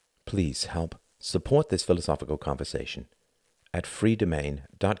Please help support this philosophical conversation at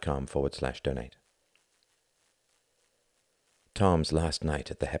freedomain.com/donate. Tom's last night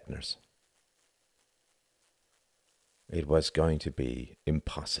at the Heppners. It was going to be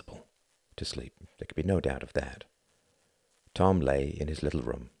impossible to sleep. There could be no doubt of that. Tom lay in his little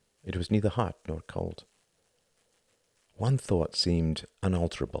room. It was neither hot nor cold. One thought seemed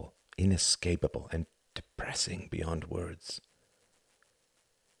unalterable, inescapable, and depressing beyond words.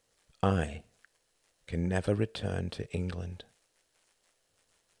 I can never return to England.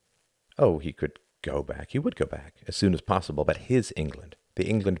 Oh, he could go back. He would go back as soon as possible, but his England, the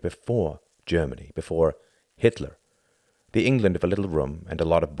England before Germany, before Hitler, the England of a little room and a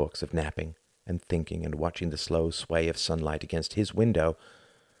lot of books, of napping and thinking and watching the slow sway of sunlight against his window,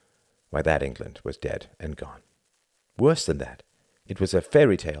 why, that England was dead and gone. Worse than that, it was a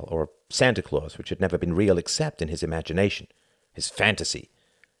fairy tale or Santa Claus which had never been real except in his imagination, his fantasy,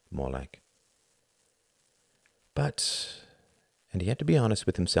 more like. But, and he had to be honest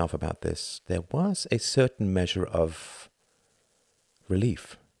with himself about this, there was a certain measure of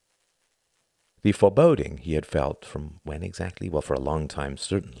relief. The foreboding he had felt from when exactly? Well, for a long time,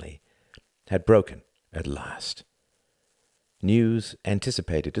 certainly, had broken at last. News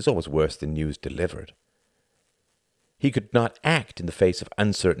anticipated is always worse than news delivered. He could not act in the face of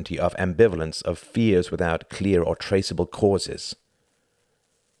uncertainty, of ambivalence, of fears without clear or traceable causes.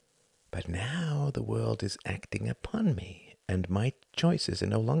 But now the world is acting upon me, and my choices are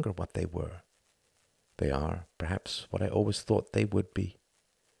no longer what they were. They are, perhaps, what I always thought they would be.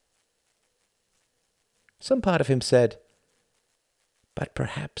 Some part of him said, but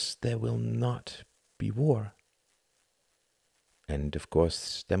perhaps there will not be war. And, of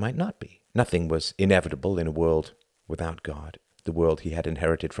course, there might not be. Nothing was inevitable in a world without God, the world he had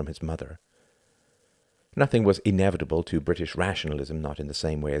inherited from his mother. Nothing was inevitable to British rationalism, not in the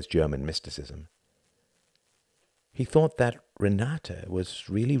same way as German mysticism. He thought that Renata was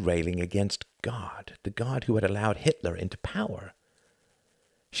really railing against God, the God who had allowed Hitler into power.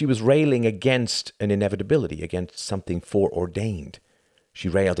 She was railing against an inevitability, against something foreordained. She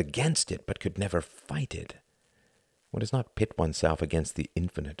railed against it, but could never fight it. One does not pit oneself against the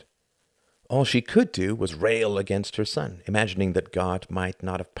infinite. All she could do was rail against her son, imagining that God might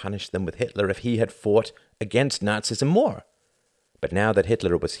not have punished them with Hitler if he had fought against Nazism more. But now that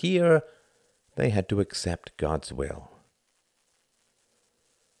Hitler was here, they had to accept God's will.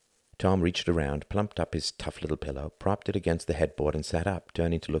 Tom reached around, plumped up his tough little pillow, propped it against the headboard, and sat up,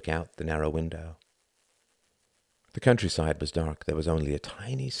 turning to look out the narrow window. The countryside was dark. There was only a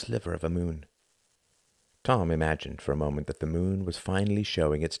tiny sliver of a moon. Tom imagined for a moment that the moon was finally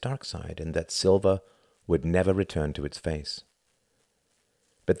showing its dark side, and that silver would never return to its face.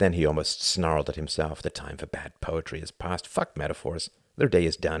 But then he almost snarled at himself. The time for bad poetry is past. Fuck metaphors. Their day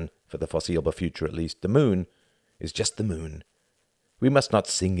is done, for the foreseeable future at least. The moon is just the moon. We must not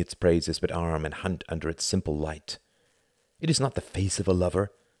sing its praises, but arm and hunt under its simple light. It is not the face of a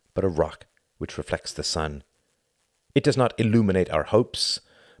lover, but a rock which reflects the sun. It does not illuminate our hopes,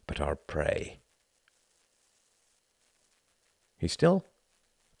 but our prey. He still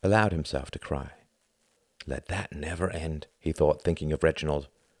allowed himself to cry. Let that never end, he thought, thinking of Reginald,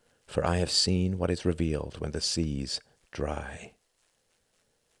 for I have seen what is revealed when the seas dry.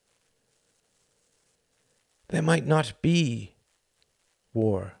 There might not be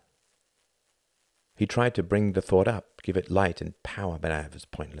war. He tried to bring the thought up, give it light and power, but it was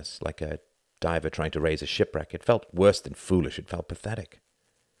pointless, like a diver trying to raise a shipwreck. It felt worse than foolish. It felt pathetic.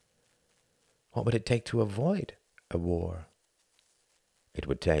 What would it take to avoid a war? It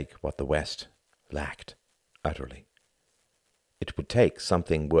would take what the West lacked utterly. It would take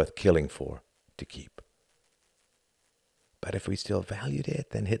something worth killing for to keep. But if we still valued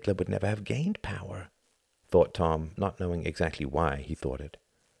it, then Hitler would never have gained power, thought Tom, not knowing exactly why he thought it.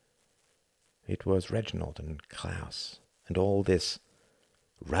 It was Reginald and Klaus and all this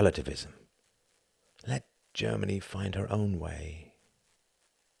relativism. Let Germany find her own way.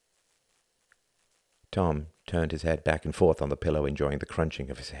 Tom turned his head back and forth on the pillow, enjoying the crunching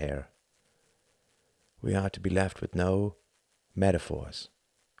of his hair. We are to be left with no metaphors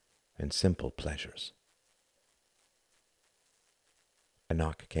and simple pleasures. A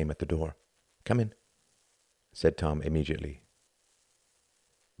knock came at the door. Come in, said Tom immediately.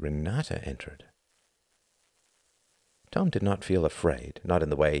 Renata entered. Tom did not feel afraid, not in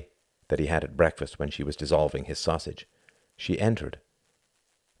the way that he had at breakfast when she was dissolving his sausage. She entered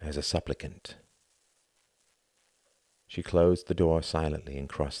as a supplicant. She closed the door silently and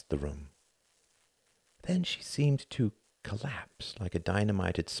crossed the room. Then she seemed to collapse like a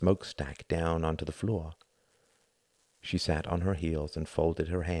dynamited smokestack down onto the floor. She sat on her heels and folded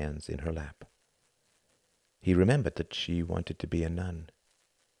her hands in her lap. He remembered that she wanted to be a nun.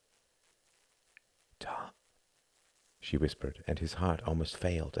 "Tom," she whispered, and his heart almost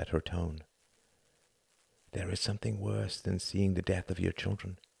failed at her tone. "There is something worse than seeing the death of your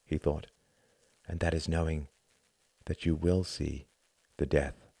children," he thought, "and that is knowing that you will see the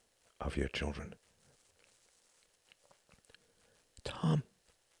death of your children." "Tom,"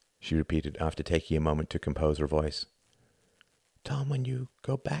 she repeated after taking a moment to compose her voice. "Tom, when you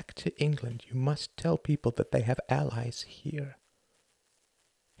go back to England, you must tell people that they have allies here."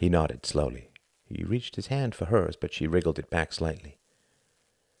 He nodded slowly. He reached his hand for hers, but she wriggled it back slightly.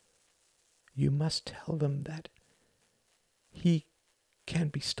 "You must tell them that he can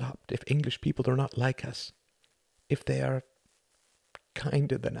be stopped if English people are not like us, if they are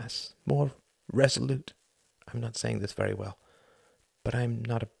kinder than us, more resolute. I'm not saying this very well, but I'm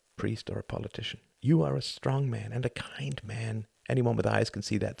not a priest or a politician. You are a strong man and a kind man. Anyone with eyes can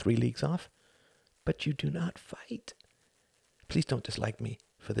see that 3 leagues off. But you do not fight. Please don't dislike me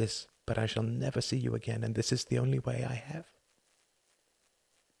for this, but I shall never see you again, and this is the only way I have.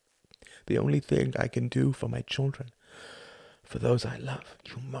 The only thing I can do for my children, for those I love.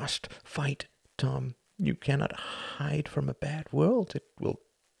 You must fight, Tom. You cannot hide from a bad world. It will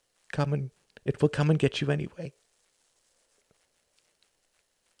come and get you anyway."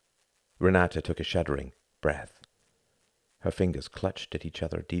 Renata took a shuddering breath. Her fingers clutched at each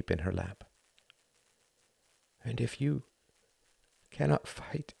other deep in her lap. "And if you cannot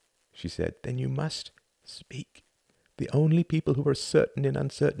fight," she said, "then you must speak. The only people who are certain in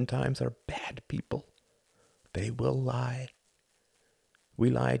uncertain times are bad people. They will lie.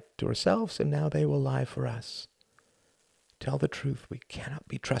 We lied to ourselves, and now they will lie for us. Tell the truth. We cannot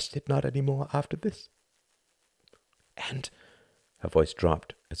be trusted, not any more after this. And," her voice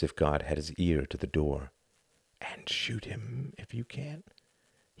dropped as if God had his ear to the door, "and shoot him if you can.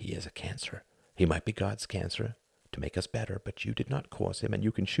 He is a cancer. He might be God's cancer to make us better, but you did not cause him, and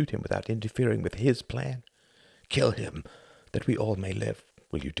you can shoot him without interfering with his plan. Kill him, that we all may live.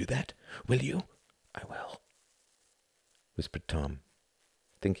 Will you do that? Will you?" "I will," whispered Tom,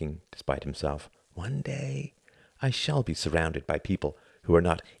 thinking, despite himself, "one day I shall be surrounded by people who are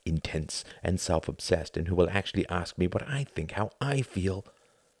not intense and self-obsessed, and who will actually ask me what I think, how I feel."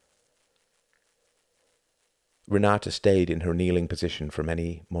 Renata stayed in her kneeling position for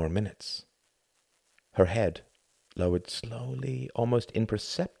many more minutes. Her head lowered slowly, almost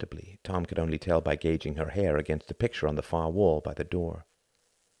imperceptibly. Tom could only tell by gauging her hair against the picture on the far wall by the door.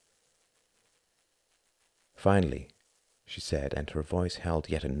 Finally, she said, and her voice held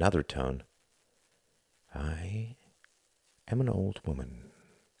yet another tone, "I am an old woman."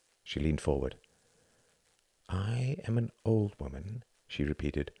 She leaned forward. "I am an old woman," she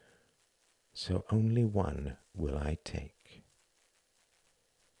repeated, "so only one will I take."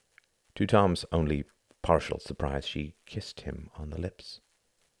 To Tom's only partial surprise, she kissed him on the lips.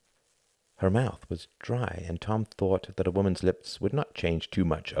 Her mouth was dry, and Tom thought that a woman's lips would not change too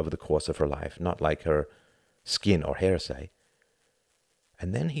much over the course of her life, not like her skin or hair, say.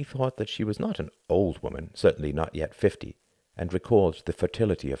 And then he thought that she was not an old woman, certainly not yet 50, and recalled the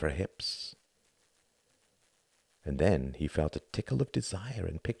fertility of her hips. And then he felt a tickle of desire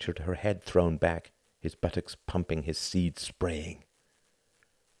and pictured her head thrown back, his buttocks pumping, his seed spraying.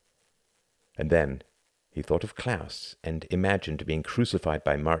 And then he thought of Klaus and imagined being crucified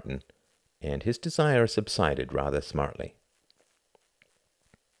by Martin, and his desire subsided rather smartly.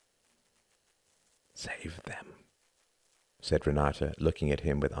 "Save them," said Renata, looking at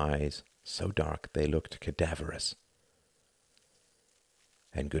him with eyes so dark they looked cadaverous.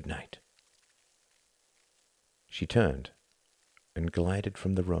 "And good night." She turned and glided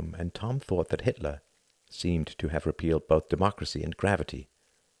from the room, and Tom thought that Hitler seemed to have repealed both democracy and gravity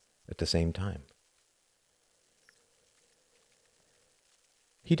at the same time.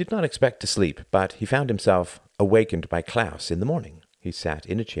 He did not expect to sleep, but he found himself awakened by Klaus in the morning. He sat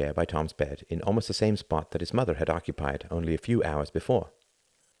in a chair by Tom's bed, in almost the same spot that his mother had occupied only a few hours before.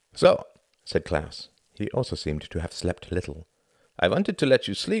 "So," said Klaus. He also seemed to have slept little. "I wanted to let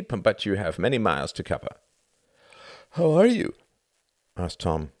you sleep, but you have many miles to cover." "How are you?" asked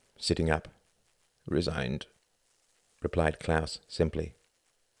Tom, sitting up. "Resigned," replied Klaus simply.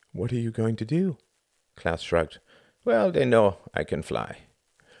 "What are you going to do?" Klaus shrugged. "Well, they know I can fly."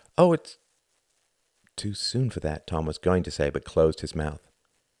 "Oh, it's too soon for that," Tom was going to say, but closed his mouth.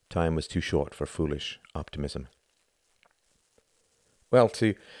 Time was too short for foolish optimism. "Well,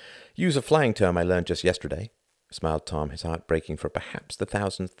 to use a flying term I learned just yesterday," smiled Tom, his heart breaking for perhaps the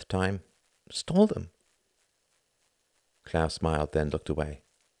 1,000th time, "stole them." Klaus smiled, then looked away.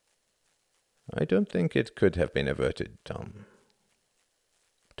 I don't think it could have been averted, Tom.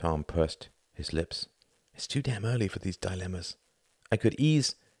 Tom pursed his lips. It's too damn early for these dilemmas. I could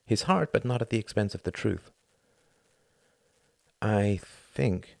ease his heart, but not at the expense of the truth. I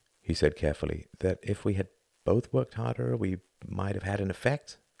think, he said carefully, that if we had both worked harder, we might have had an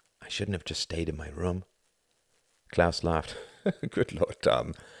effect. I shouldn't have just stayed in my room. Klaus laughed. Good Lord,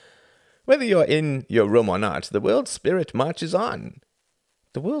 Tom. Whether you're in your room or not, the world's spirit marches on.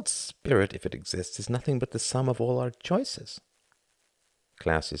 The world's spirit, if it exists, is nothing but the sum of all our choices.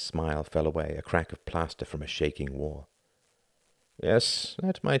 Klaus's smile fell away, a crack of plaster from a shaking wall. Yes,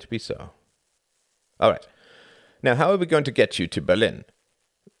 that might be so. All right. Now, how are we going to get you to Berlin?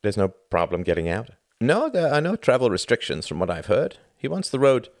 There's no problem getting out? No, there are no travel restrictions from what I've heard. He wants the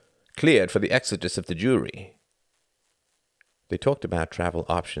road cleared for the exodus of the jury. They talked about travel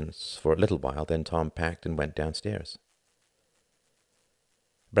options for a little while, then Tom packed and went downstairs.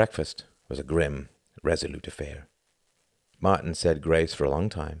 Breakfast was a grim, resolute affair. Martin said grace for a long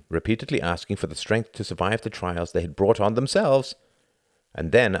time, repeatedly asking for the strength to survive the trials they had brought on themselves,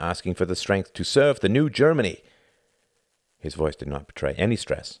 and then asking for the strength to serve the new Germany. His voice did not betray any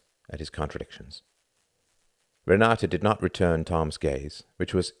stress at his contradictions. Renata did not return Tom's gaze,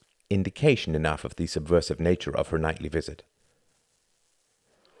 which was indication enough of the subversive nature of her nightly visit.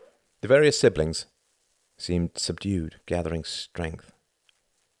 The various siblings seemed subdued, gathering strength.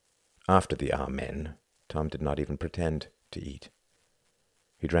 After the Amen, Tom did not even pretend to eat.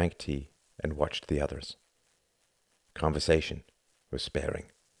 He drank tea and watched the others. Conversation was sparing.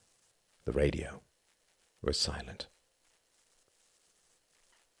 The radio was silent.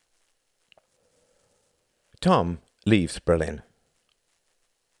 Tom leaves Berlin.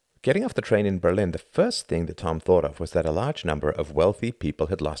 Getting off the train in Berlin, the first thing that Tom thought of was that a large number of wealthy people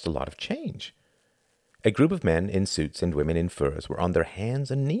had lost a lot of change. A group of men in suits and women in furs were on their hands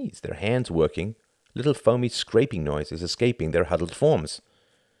and knees, their hands working, little foamy scraping noises escaping their huddled forms.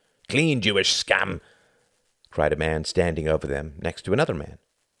 "Clean, Jewish scum!" cried a man standing over them next to another man.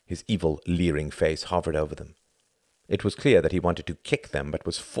 His evil, leering face hovered over them. It was clear that he wanted to kick them, but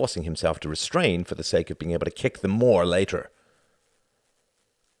was forcing himself to restrain for the sake of being able to kick them more later.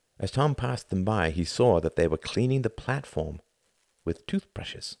 As Tom passed them by, he saw that they were cleaning the platform with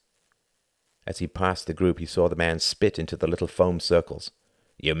toothbrushes. As he passed the group, he saw the man spit into the little foam circles.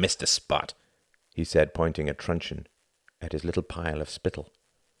 "You missed a spot," he said, pointing a truncheon at his little pile of spittle.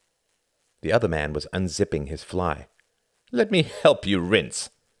 The other man was unzipping his fly. "Let me help you rinse,"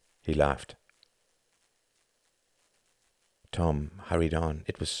 he laughed. Tom hurried on.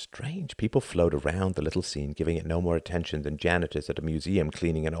 It was strange. People flowed around the little scene, giving it no more attention than janitors at a museum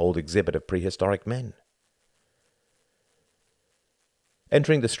cleaning an old exhibit of prehistoric men.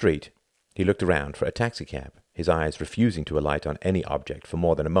 Entering the street, he looked around for a taxicab, his eyes refusing to alight on any object for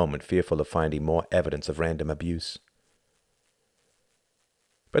more than a moment, fearful of finding more evidence of random abuse.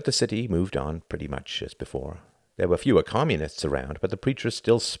 But the city moved on pretty much as before. There were fewer communists around, but the preachers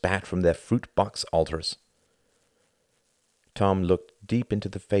still spat from their fruit box altars. Tom looked deep into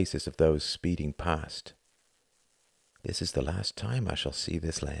the faces of those speeding past. This is the last time I shall see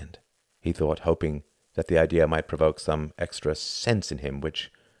this land, he thought, hoping that the idea might provoke some extra sense in him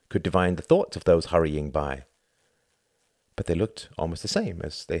which could divine the thoughts of those hurrying by. But they looked almost the same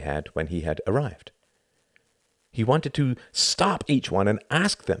as they had when he had arrived. He wanted to stop each one and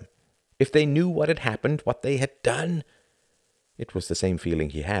ask them if they knew what had happened, what they had done. It was the same feeling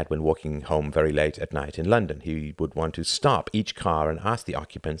he had when walking home very late at night in London. He would want to stop each car and ask the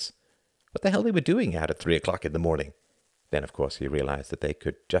occupants what the hell they were doing out at 3 o'clock in the morning. Then, of course, he realized that they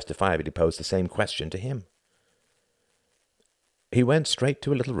could justifiably pose the same question to him. He went straight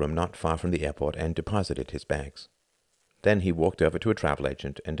to a little room not far from the airport and deposited his bags. Then he walked over to a travel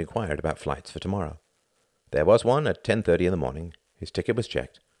agent and inquired about flights for tomorrow. There was one at 10:30 in the morning. His ticket was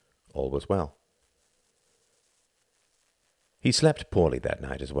checked. All was well. He slept poorly that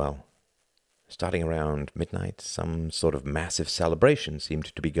night as well. Starting around midnight, some sort of massive celebration seemed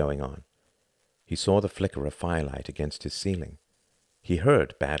to be going on. He saw the flicker of firelight against his ceiling. He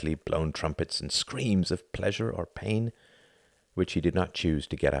heard badly blown trumpets and screams of pleasure or pain, which he did not choose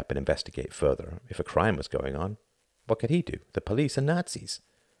to get up and investigate further. If a crime was going on, what could he do? The police and Nazis.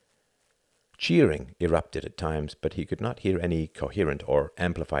 Cheering erupted at times, but he could not hear any coherent or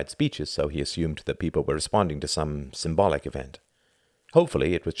amplified speeches, so he assumed that people were responding to some symbolic event.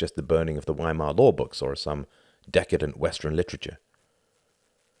 Hopefully it was just the burning of the Weimar law books or some decadent Western literature.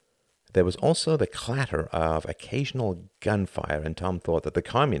 There was also the clatter of occasional gunfire, and Tom thought that the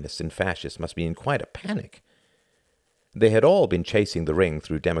communists and fascists must be in quite a panic. They had all been chasing the ring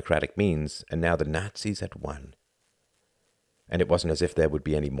through democratic means, and now the Nazis had won. and it wasn't as if there would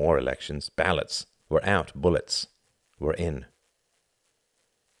be any more elections. Ballots were out, bullets were in.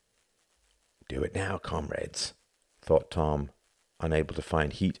 "Do it now, comrades," thought Tom, unable to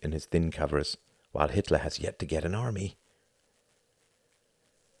find heat in his thin covers, while Hitler has yet to get an army.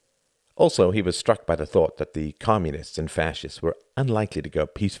 Also, he was struck by the thought that the communists and fascists were unlikely to go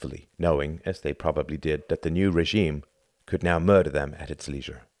peacefully, knowing, as they probably did, that the new regime could now murder them at its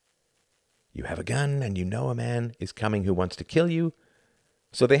leisure. You have a gun, and you know a man is coming who wants to kill you,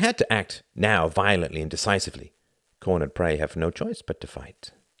 so they had to act now violently and decisively. Cornered prey have no choice but to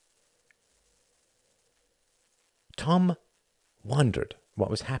fight. Tom wondered what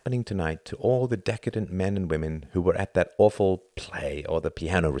was happening tonight to all the decadent men and women who were at that awful play or the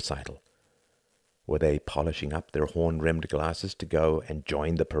piano recital. Were they polishing up their horn-rimmed glasses to go and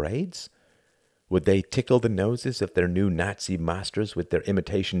join the parades? Would they tickle the noses of their new Nazi masters with their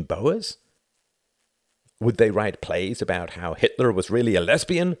imitation boas? Would they write plays about how Hitler was really a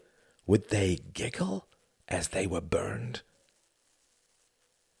lesbian? Would they giggle as they were burned?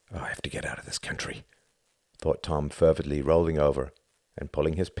 "Oh, I have to get out of this country," thought Tom fervidly, rolling over and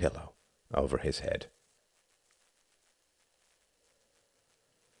pulling his pillow over his head.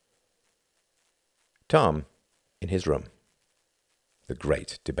 Tom, in his room. The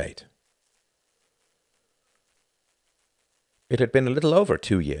Great Debate. It had been a little over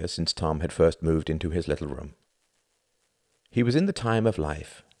 2 years since Tom had first moved into his little room. He was in the time of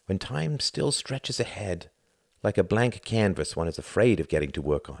life when time still stretches ahead like a blank canvas one is afraid of getting to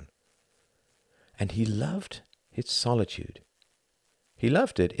work on. And he loved his solitude. He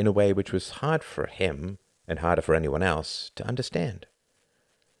loved it in a way which was hard for him, and harder for anyone else, to understand.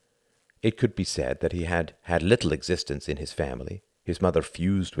 It could be said that he had had little existence in his family. His mother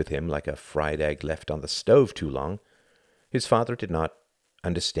fused with him like a fried egg left on the stove too long. His father did not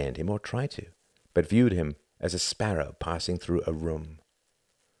understand him or try to, but viewed him as a sparrow passing through a room.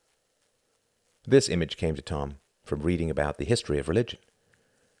 This image came to Tom from reading about the history of religion.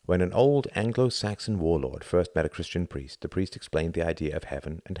 When an old Anglo-Saxon warlord first met a Christian priest, the priest explained the idea of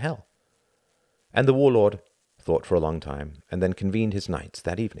heaven and hell. And the warlord thought for a long time, and then convened his knights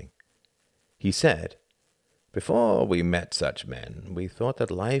that evening. He said, "Before we met such men, we thought that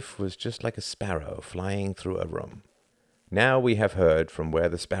life was just like a sparrow flying through a room. Now we have heard from where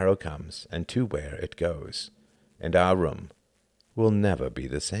the sparrow comes and to where it goes, and our room will never be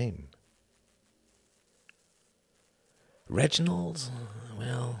the same." Reginald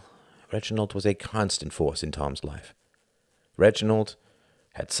was a constant force in Tom's life. Reginald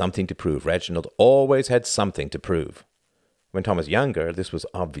had something to prove. Reginald always had something to prove. When Tom was younger, this was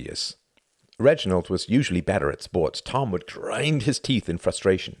obvious. Reginald was usually better at sports. Tom would grind his teeth in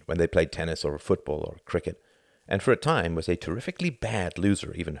frustration when they played tennis or football or cricket, and for a time was a terrifically bad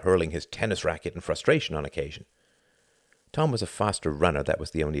loser, even hurling his tennis racket in frustration on occasion. Tom was a faster runner. That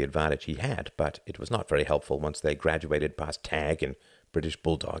was the only advantage he had, but it was not very helpful once they graduated past tag and British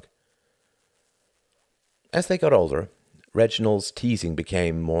bulldog. As they got older, Reginald's teasing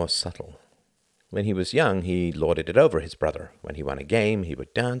became more subtle. When he was young, he lorded it over his brother. When he won a game, he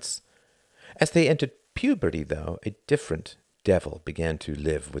would dance. As they entered puberty, though, a different devil began to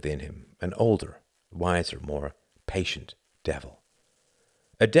live within him, an older, wiser, more patient devil.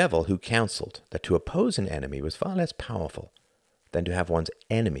 A devil who counseled that to oppose an enemy was far less powerful than to have one's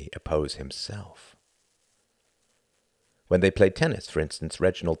enemy oppose himself. When they played tennis, for instance,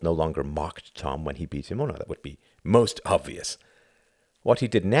 Reginald no longer mocked Tom when he beat him. Oh no, that would be most obvious. What he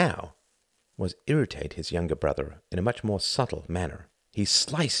did now was irritate his younger brother in a much more subtle manner. He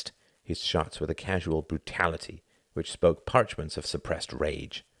sliced his shots with a casual brutality which spoke parchments of suppressed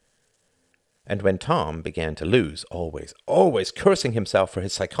rage. And when Tom began to lose, always cursing himself for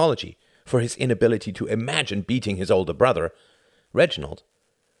his psychology, for his inability to imagine beating his older brother, Reginald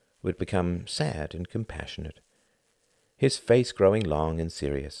would become sad and compassionate, his face growing long and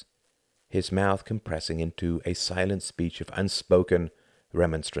serious, his mouth compressing into a silent speech of unspoken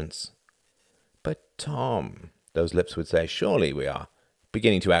remonstrance. "But Tom," those lips would say, "surely we are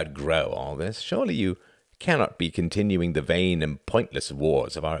beginning to outgrow all this. Surely you cannot be continuing the vain and pointless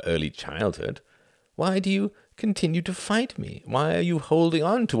wars of our early childhood. Why do you continue to fight me? Why are you holding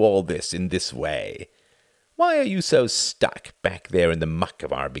on to all this in this way? Why are you so stuck back there in the muck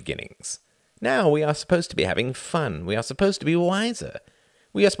of our beginnings? Now we are supposed to be having fun. We are supposed to be wiser.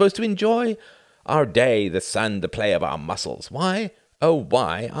 We are supposed to enjoy our day, the sun, the play of our muscles. Why, oh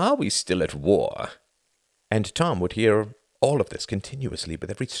why, are we still at war?" And Tom would hear all of this continuously with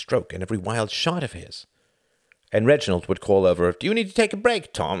every stroke and every wild shot of his. And Reginald would call over, "Do you need to take a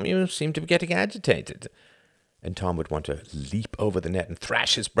break, Tom? You seem to be getting agitated." And Tom would want to leap over the net and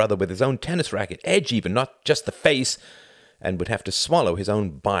thrash his brother with his own tennis racket, edge even, not just the face. and would have to swallow his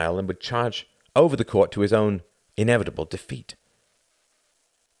own bile and would charge over the court to his own inevitable defeat.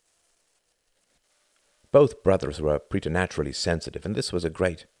 Both brothers were preternaturally sensitive, and this was a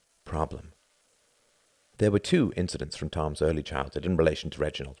great problem. There were two incidents from Tom's early childhood in relation to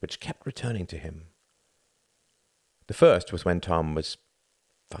Reginald which kept returning to him. The first was when Tom was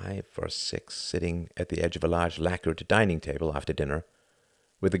 5 or 6, sitting at the edge of a large lacquered dining table after dinner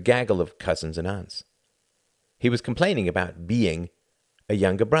with a gaggle of cousins and aunts. He was complaining about being a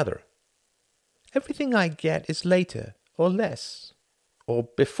younger brother. "Everything I get is later, or less, or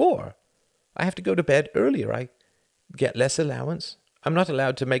before. I have to go to bed earlier. I get less allowance. I'm not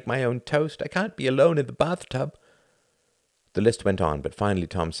allowed to make my own toast. I can't be alone in the bathtub." The list went on, but finally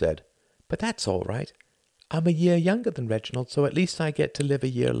Tom said, "But that's all right. I'm a year younger than Reginald, so at least I get to live a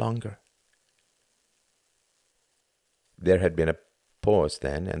year longer." There had been a pause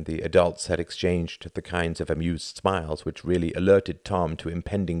then, and the adults had exchanged the kinds of amused smiles which really alerted Tom to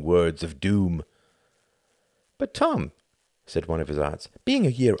impending words of doom. "But Tom," said one of his aunts, "being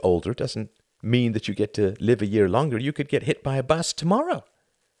a year older doesn't mean that you get to live a year longer. You could get hit by a bus tomorrow."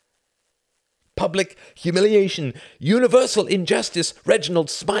 Public humiliation, universal injustice, Reginald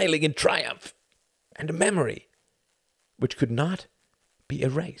smiling in triumph, and a memory which could not be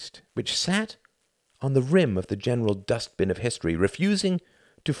erased, which sat on the rim of the general dustbin of history, refusing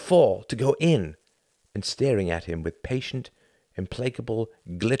to fall, to go in, and staring at him with patient, implacable,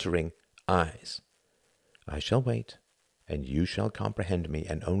 glittering eyes. "I shall wait, and you shall comprehend me,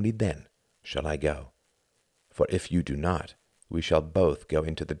 and only then shall I go. For if you do not, we shall both go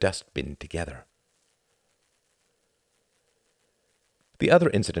into the dustbin together." The other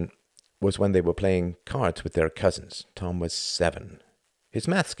incident was when they were playing cards with their cousins. Tom was 7. His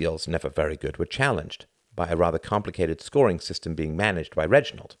math skills, never very good, were challenged by a rather complicated scoring system being managed by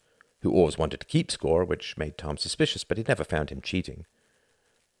Reginald, who always wanted to keep score, which made Tom suspicious, but he never found him cheating.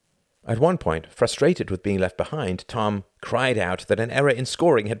 At one point, frustrated with being left behind, Tom cried out that an error in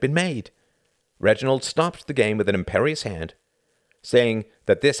scoring had been made. Reginald stopped the game with an imperious hand, saying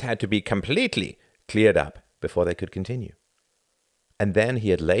that this had to be completely cleared up before they could continue. And then he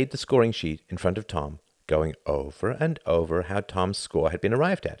had laid the scoring sheet in front of Tom, going over and over how Tom's score had been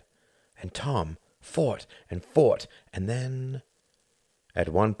arrived at. And Tom fought, and then, at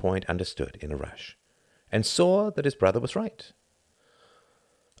one point, understood in a rush, and saw that his brother was right.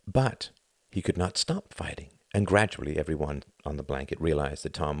 But he could not stop fighting, and gradually everyone on the blanket realized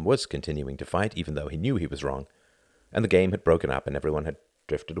that Tom was continuing to fight, even though he knew he was wrong, and the game had broken up and everyone had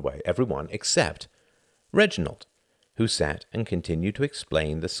drifted away, everyone except Reginald, who sat and continued to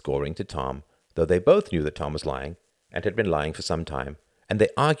explain the scoring to Tom, though they both knew that Tom was lying, and had been lying for some time, and they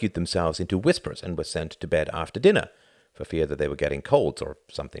argued themselves into whispers and were sent to bed after dinner, for fear that they were getting colds or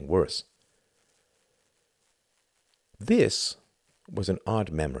something worse. This was an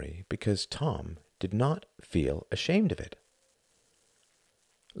odd memory, because Tom did not feel ashamed of it.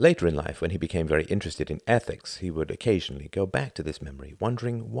 Later in life, when he became very interested in ethics, he would occasionally go back to this memory,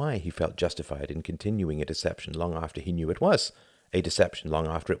 wondering why he felt justified in continuing a deception long after he knew it was a deception, long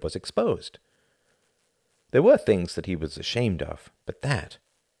after it was exposed. There were things that he was ashamed of, but that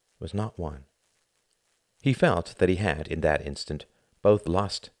was not one. He felt that he had, in that instant, both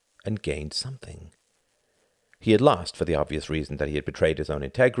lost and gained something. He had lost for the obvious reason that he had betrayed his own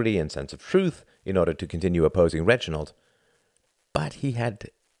integrity and sense of truth in order to continue opposing Reginald, but he had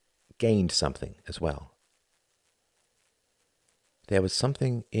gained something as well. There was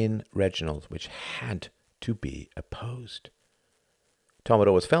something in Reginald which had to be opposed. Tom had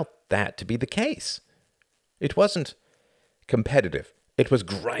always felt that to be the case. It wasn't competitive. It was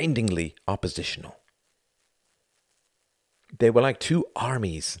grindingly oppositional. They were like two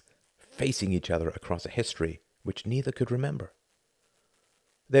armies facing each other across a history which neither could remember.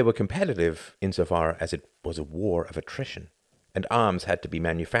 They were competitive insofar as it was a war of attrition, and arms had to be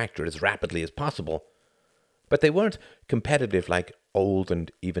manufactured as rapidly as possible. But they weren't competitive like old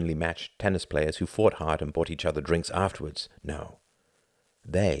and evenly matched tennis players who fought hard and bought each other drinks afterwards. No.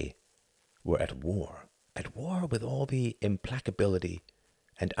 They were at war with all the implacability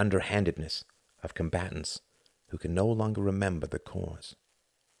and underhandedness of combatants who can no longer remember the cause.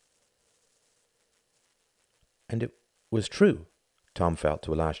 And it was true, Tom felt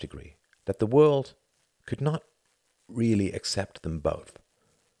to a large degree, that the world could not really accept them both.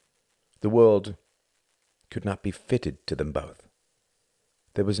 The world could not be fitted to them both.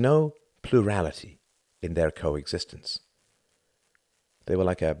 There was no plurality in their coexistence. They were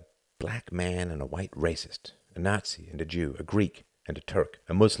like a black man and a white racist, a Nazi and a Jew, a Greek and a Turk,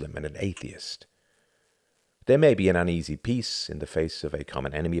 a Muslim and an atheist. There may be an uneasy peace in the face of a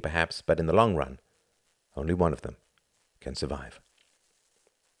common enemy, perhaps, but in the long run, only one of them can survive.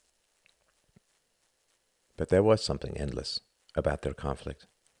 But there was something endless about their conflict.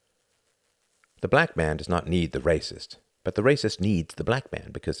 The black man does not need the racist, but the racist needs the black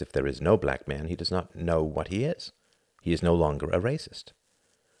man, because if there is no black man, he does not know what he is. He is no longer a racist.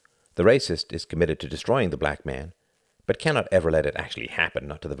 The racist is committed to destroying the black man, but cannot ever let it actually happen,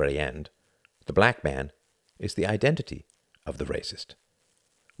 not to the very end. The black man is the identity of the racist.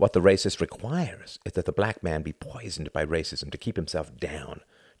 What the racist requires is that the black man be poisoned by racism to keep himself down,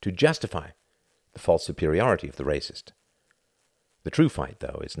 to justify the false superiority of the racist. The true fight,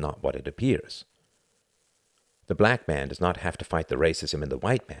 though, is not what it appears. The black man does not have to fight the racism in the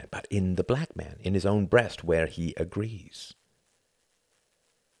white man, but in the black man, in his own breast, where he agrees.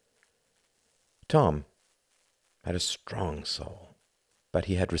 Tom had a strong soul, but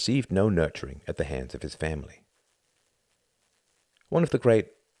he had received no nurturing at the hands of his family. One of the great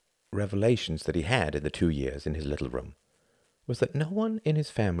revelations that he had in the 2 years in his little room was that no one in his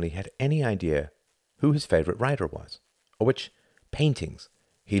family had any idea who his favorite writer was, or which paintings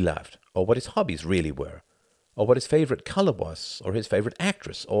he loved, or what his hobbies really were, or what his favorite color was, or his favorite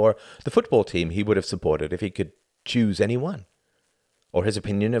actress, or the football team he would have supported if he could choose any one, or his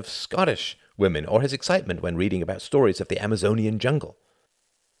opinion of Scottish women, or his excitement when reading about stories of the Amazonian jungle,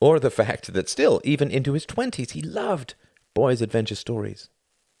 or the fact that still, even into his 20s, he loved boys' adventure stories,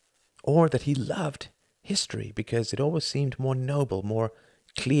 or that he loved history because it always seemed more noble, more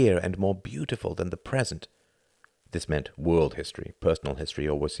clear, and more beautiful than the present. This meant world history. Personal history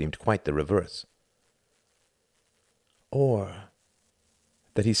always seemed quite the reverse. Or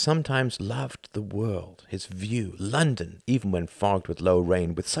that he sometimes loved the world, his view, London, even when fogged with low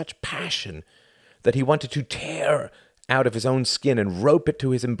rain, with such passion that he wanted to tear out of his own skin and rope it to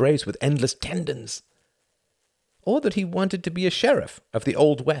his embrace with endless tendons. Or that he wanted to be a sheriff of the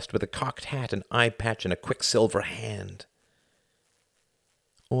Old West with a cocked hat, an eye patch, and a quicksilver hand.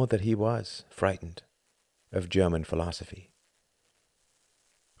 Or that he was frightened of German philosophy.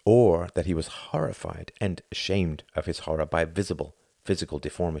 Or that he was horrified and ashamed of his horror by visible physical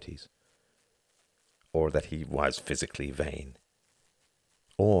deformities. Or that he was physically vain.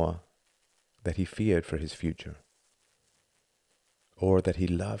 Or that he feared for his future. Or that he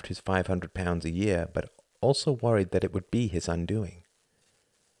loved his 500 pounds a year, but also worried that it would be his undoing.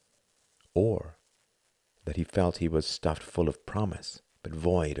 Or that he felt he was stuffed full of promise, but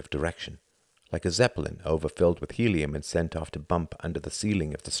void of direction, like a zeppelin overfilled with helium and sent off to bump under the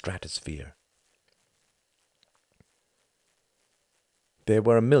ceiling of the stratosphere. There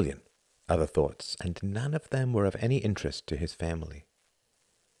were a million other thoughts, and none of them were of any interest to his family.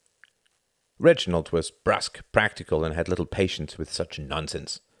 Reginald was brusque, practical, and had little patience with such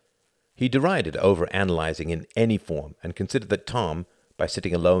nonsense. He derided over-analyzing in any form, and considered that Tom, by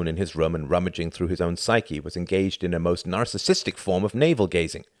sitting alone in his room and rummaging through his own psyche, was engaged in a most narcissistic form of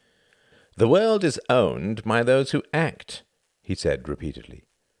navel-gazing. "The world is owned by those who act," he said repeatedly.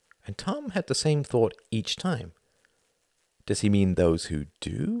 And Tom had the same thought each time. Does he mean those who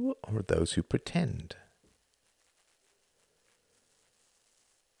do, or those who pretend?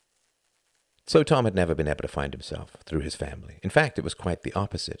 So Tom had never been able to find himself through his family. In fact, it was quite the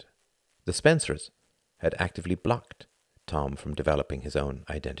opposite. The Spencers had actively blocked Tom from developing his own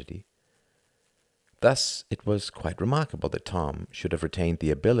identity. Thus, it was quite remarkable that Tom should have retained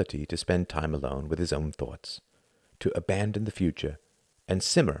the ability to spend time alone with his own thoughts, to abandon the future and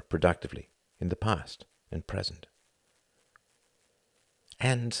simmer productively in the past and present.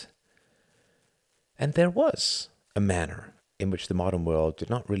 And there was a manner in which the modern world did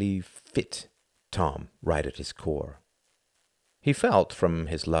not really fit Tom right at his core. He felt, from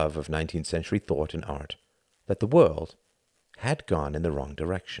his love of 19th century thought and art, that the world had gone in the wrong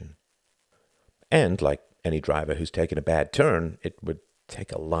direction. And, like any driver who's taken a bad turn, it would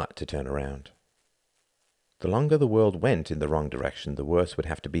take a lot to turn around. The longer the world went in the wrong direction, the worse would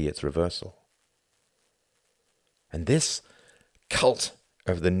have to be its reversal. And this cult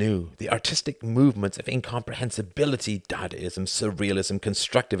of the new, the artistic movements of incomprehensibility, Dadaism, surrealism,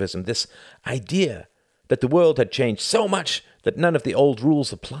 constructivism, this idea that the world had changed so much that none of the old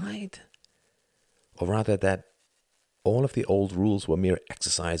rules applied, or rather that all of the old rules were mere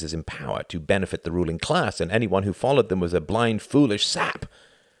exercises in power to benefit the ruling class, and anyone who followed them was a blind, foolish sap.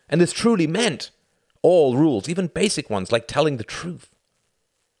 And this truly meant all rules, even basic ones like telling the truth.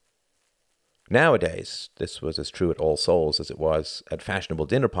 Nowadays, this was as true at All Souls as it was at fashionable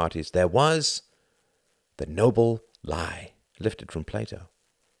dinner parties. There was the noble lie, lifted from Plato.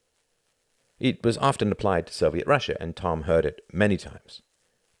 It was often applied to Soviet Russia, and Tom heard it many times.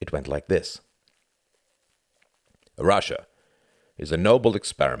 It went like this. Russia is a noble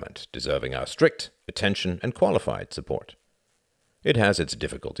experiment deserving our strict attention and qualified support. It has its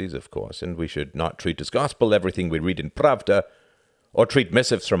difficulties, of course, and we should not treat as gospel everything we read in Pravda, or treat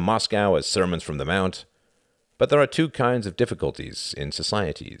missives from Moscow as sermons from the Mount. But there are two kinds of difficulties in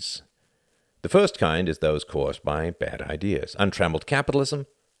societies. The first kind is those caused by bad ideas. Untrammeled capitalism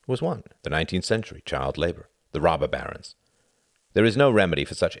was one. The 19th century, child labor, the robber barons. There is no remedy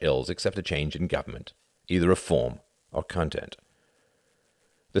for such ills except a change in government, either of form or content.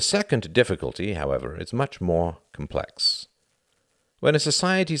 The second difficulty, however, is much more complex. When a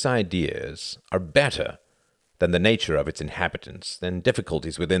society's ideas are better than the nature of its inhabitants, then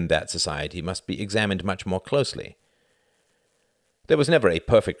difficulties within that society must be examined much more closely. There was never a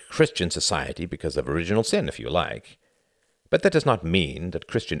perfect Christian society because of original sin, if you like. But that does not mean that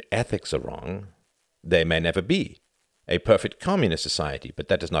Christian ethics are wrong. There may never be a perfect communist society, but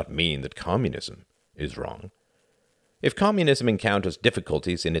that does not mean that communism is wrong. If communism encounters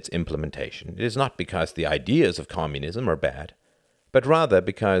difficulties in its implementation, it is not because the ideas of communism are bad, but rather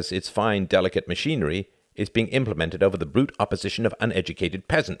because its fine, delicate machinery is being implemented over the brute opposition of uneducated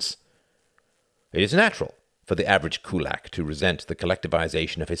peasants. It is natural for the average kulak to resent the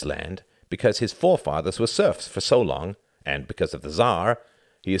collectivization of his land because his forefathers were serfs for so long, and because of the Tsar,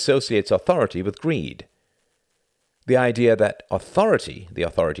 he associates authority with greed. The idea that authority, the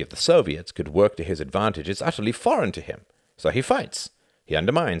authority of the Soviets, could work to his advantage is utterly foreign to him. So he fights, he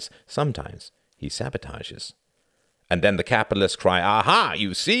undermines, sometimes he sabotages. And then the capitalists cry, "Aha,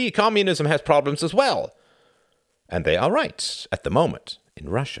 you see, communism has problems as well." And they are right at the moment in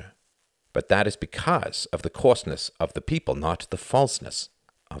Russia. But that is because of the coarseness of the people, not the falseness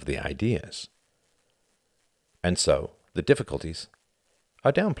of the ideas. And so the difficulties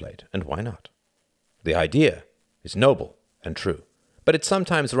are downplayed, and why not? The idea is noble and true, but it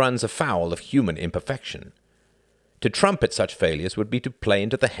sometimes runs afoul of human imperfection. To trumpet such failures would be to play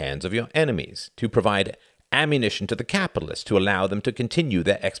into the hands of your enemies, to provide ammunition to the capitalists to allow them to continue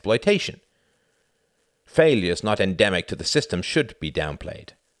their exploitation. Failures not endemic to the system should be downplayed.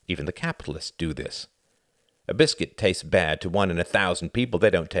 Even the capitalists do this. A biscuit tastes bad to 1 in 1,000 people. They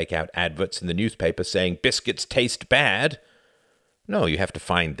don't take out adverts in the newspaper saying, "Biscuits taste bad." No, you have to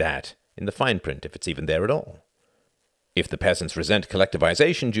find that in the fine print, if it's even there at all. If the peasants resent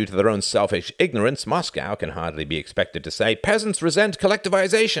collectivization due to their own selfish ignorance, Moscow can hardly be expected to say, "Peasants resent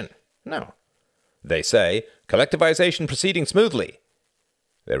collectivization." No. They say, "Collectivization proceeding smoothly."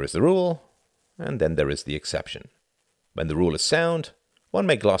 There is the rule, and then there is the exception. When the rule is sound, one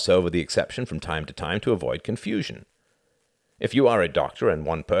may gloss over the exception from time to time to avoid confusion. If you are a doctor and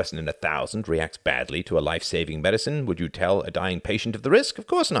 1 person in 1,000 reacts badly to a life-saving medicine, would you tell a dying patient of the risk? Of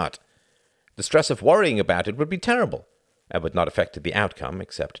course not. The stress of worrying about it would be terrible, and would not affect the outcome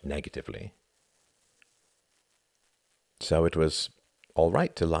except negatively. So it was all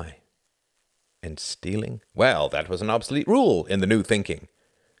right to lie. And stealing? Well, that was an obsolete rule in the new thinking.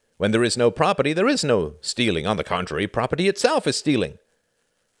 When there is no property, there is no stealing. On the contrary, property itself is stealing.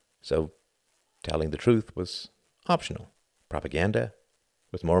 So telling the truth was optional. Propaganda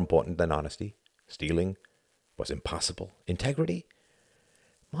was more important than honesty. Stealing was impossible. Integrity?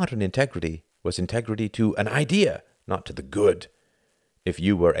 Modern integrity was integrity to an idea, not to the good. If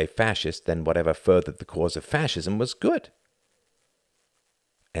you were a fascist, then whatever furthered the cause of fascism was good.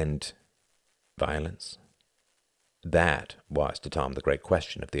 And violence? That was to Tom the great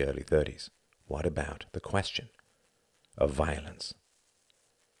question of the early 30s. What about the question of violence?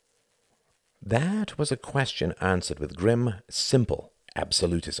 That was a question answered with grim, simple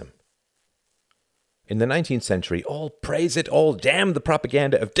absolutism. In the 19th century, all praise it, all damn the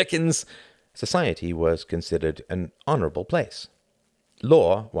propaganda of Dickens, society was considered an honorable place.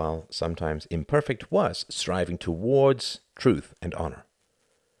 Law, while sometimes imperfect, was striving towards truth and honor.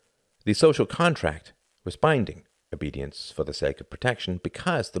 The social contract was binding obedience for the sake of protection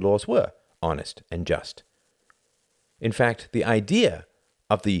because the laws were honest and just. In fact, the idea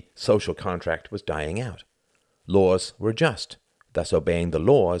of the social contract was dying out. Laws were just, thus obeying the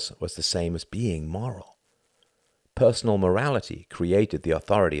laws was the same as being moral. Personal morality created the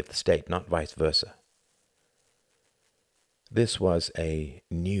authority of the state, not vice versa. This was a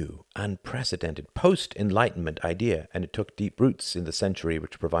new, unprecedented, post-Enlightenment idea, and it took deep roots in the century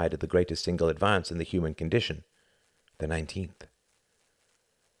which provided the greatest single advance in the human condition, the 19th.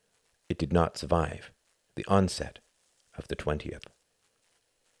 It did not survive the onset of the 20th.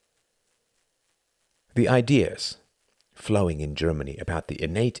 The ideas flowing in Germany about the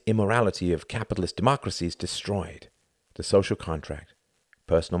innate immorality of capitalist democracies destroyed the social contract,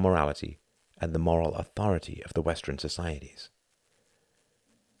 personal morality, and the moral authority of the Western societies.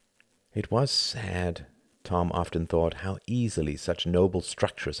 It was sad Tom often thought how easily such noble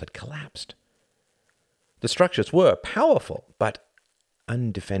structures had collapsed. The structures were powerful, but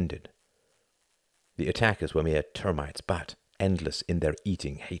undefended. The attackers were mere termites, but endless in their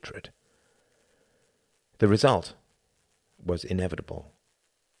eating hatred. The result was inevitable.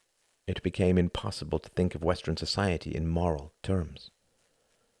 It became impossible to think of Western society in moral terms.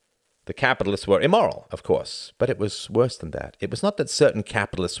 The capitalists were immoral, of course, but it was worse than that. It was not that certain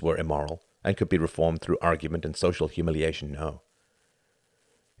capitalists were immoral and could be reformed through argument and social humiliation, no.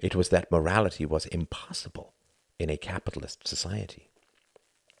 It was that morality was impossible in a capitalist society.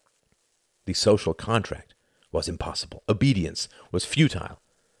 The social contract was impossible. Obedience was futile,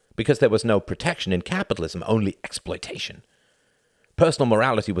 because there was no protection in capitalism, only exploitation. Personal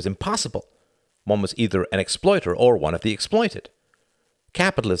morality was impossible. One was either an exploiter or one of the exploited.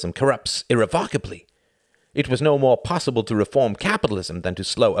 Capitalism corrupts irrevocably. It was no more possible to reform capitalism than to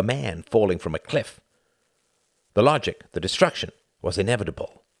slow a man falling from a cliff. The logic, the destruction, was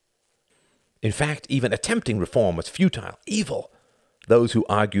inevitable. In fact, even attempting reform was futile, evil. Those who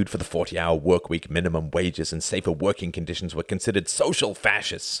argued for the 40-hour workweek, minimum wages, and safer working conditions were considered social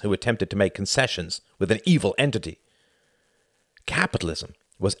fascists who attempted to make concessions with an evil entity. Capitalism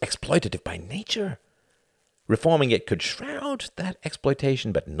was exploitative by nature. Reforming it could shroud that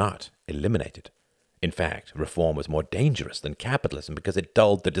exploitation, but not eliminate it. In fact, reform was more dangerous than capitalism because it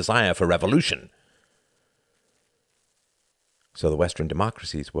dulled the desire for revolution. So the Western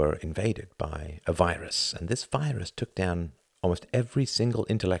democracies were invaded by a virus, and this virus took down almost every single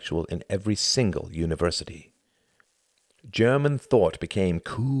intellectual in every single university. German thought became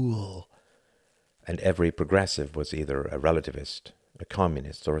cool, and every progressive was either a relativist, a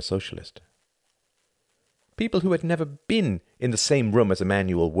communist, or a socialist. People who had never been in the same room as a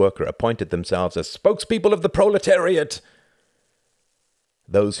manual worker appointed themselves as spokespeople of the proletariat.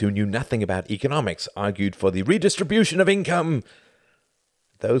 Those who knew nothing about economics argued for the redistribution of income.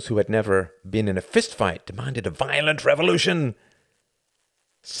 Those who had never been in a fistfight demanded a violent revolution.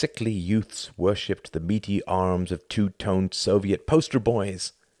 Sickly youths worshipped the meaty arms of two-toned Soviet poster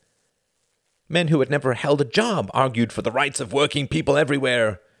boys. Men who had never held a job argued for the rights of working people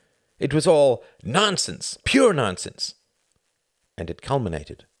everywhere. It was all nonsense, pure nonsense. And it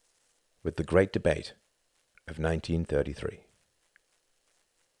culminated with the Great Debate of 1933.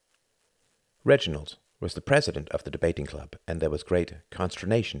 Reginald was the president of the debating club, and there was great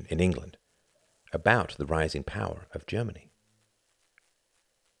consternation in England about the rising power of Germany.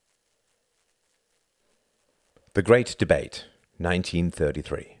 The Great Debate,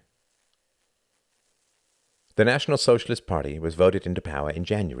 1933. The National Socialist Party was voted into power in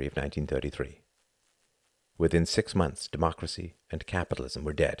January of 1933. Within 6 months, democracy and capitalism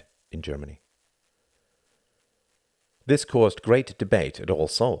were dead in Germany. This caused great debate at all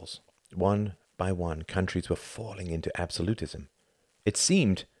Souls. One by one, countries were falling into absolutism. It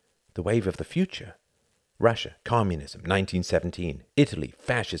seemed the wave of the future. Russia, communism, 1917. Italy,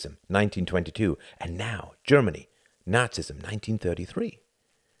 fascism, 1922. And now, Germany, Nazism, 1933.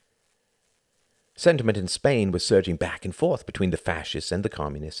 Sentiment in Spain was surging back and forth between the fascists and the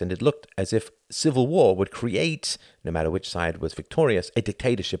communists, and it looked as if civil war would create, no matter which side was victorious, a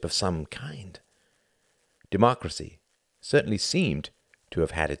dictatorship of some kind. Democracy certainly seemed to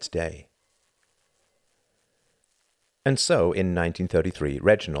have had its day. And so, in 1933,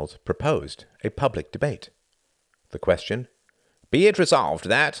 Reginald proposed a public debate. The question, "Be it resolved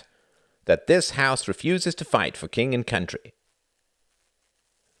that this House refuses to fight for king and country."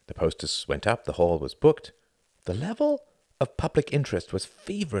 The posters went up, the hall was booked. The level of public interest was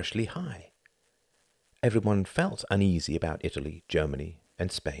feverishly high. Everyone felt uneasy about Italy, Germany,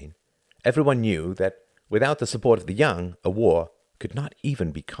 and Spain. Everyone knew that without the support of the young, a war could not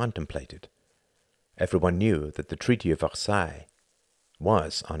even be contemplated. Everyone knew that the Treaty of Versailles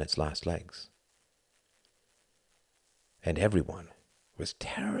was on its last legs. And everyone was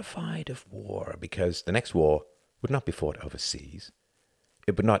terrified of war because the next war would not be fought overseas.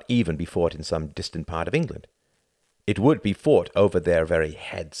 It would not even be fought in some distant part of England. It would be fought over their very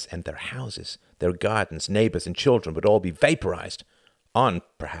heads, and their houses, their gardens, neighbors, and children would all be vaporized on,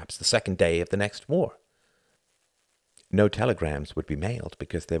 perhaps, the second day of the next war. No telegrams would be mailed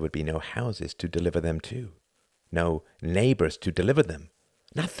because there would be no houses to deliver them to, no neighbors to deliver them.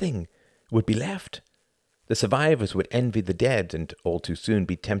 Nothing would be left. The survivors would envy the dead and all too soon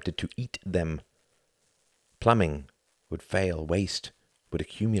be tempted to eat them. Plumbing would fail, waste would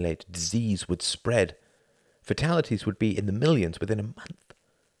accumulate, disease would spread. Fatalities would be in the millions within a month.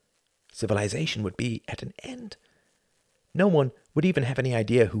 Civilization would be at an end. No one would even have any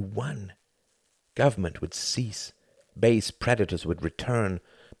idea who won. Government would cease. Base predators would return.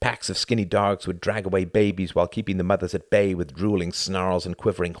 Packs of skinny dogs would drag away babies while keeping the mothers at bay with drooling snarls and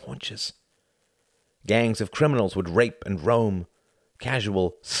quivering haunches. Gangs of criminals would rape and roam.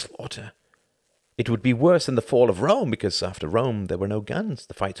 Casual slaughter. It would be worse than the fall of Rome, because after Rome there were no guns.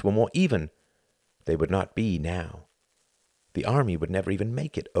 The fights were more even. They would not be now. The army would never even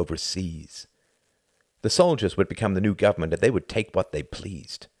make it overseas. The soldiers would become the new government, and they would take what they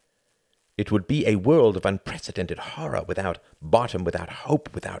pleased. It would be a world of unprecedented horror, without bottom, without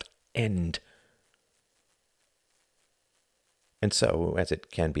hope, without end. And so, as it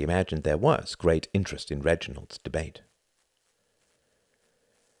can be imagined, there was great interest in Reginald's debate.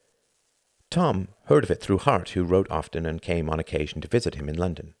 Tom heard of it through Hart, who wrote often and came on occasion to visit him in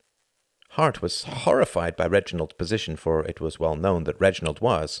London. Hart was horrified by Reginald's position, for it was well known that Reginald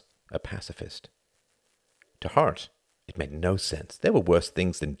was a pacifist. To Hart, it made no sense. There were worse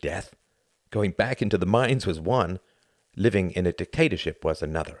things than death. Going back into the mines was one. Living in a dictatorship was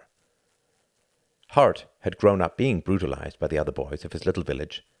another. Hart had grown up being brutalized by the other boys of his little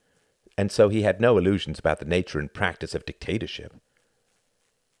village, and so he had no illusions about the nature and practice of dictatorship.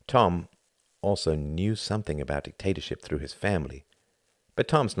 Tom also knew something about dictatorship through his family, but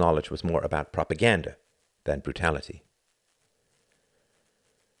Tom's knowledge was more about propaganda than brutality.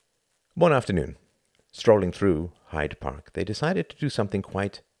 One afternoon, strolling through Hyde Park, they decided to do something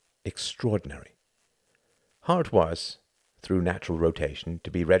quite extraordinary. Hart was, through natural rotation,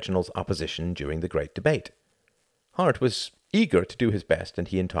 to be Reginald's opposition during the great debate. Hart was eager to do his best, and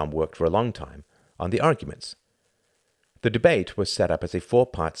he and Tom worked for a long time on the arguments. The debate was set up as a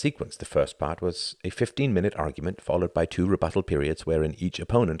 4-part sequence. The first part was a 15-minute argument, followed by 2 rebuttal periods wherein each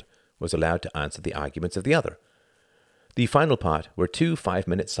opponent was allowed to answer the arguments of the other. The final part were 2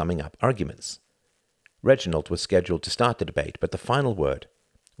 5-minute summing-up arguments. Reginald was scheduled to start the debate, but the final word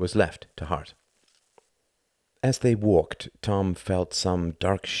was left to Hart. As they walked, Tom felt some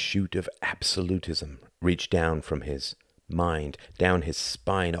dark shoot of absolutism reach down from his mind, down his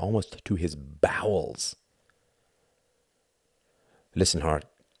spine, almost to his bowels. "Listen, Hart,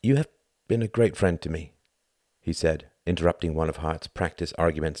 you have been a great friend to me," he said, interrupting one of Hart's practice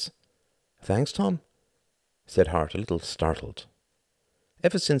arguments. "Thanks, Tom," said Hart, a little startled.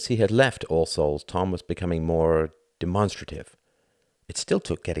 Ever since he had left All Souls, Tom was becoming more demonstrative. It still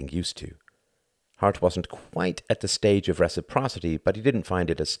took getting used to. Hart wasn't quite at the stage of reciprocity, but he didn't find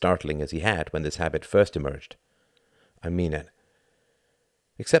it as startling as he had when this habit first emerged. "I mean it.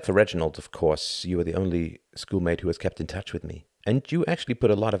 Except for Reginald, of course, you are the only schoolmate who has kept in touch with me. And you actually put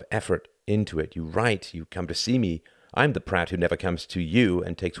a lot of effort into it. You write, you come to see me. I'm the prat who never comes to you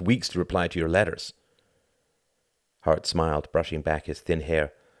and takes weeks to reply to your letters." Hart smiled, brushing back his thin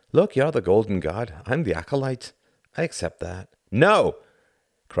hair. "Look, you're the golden god. I'm the acolyte. I accept that." "No!"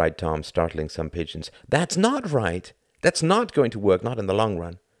 cried Tom, startling some pigeons. "That's not right. That's not going to work, not in the long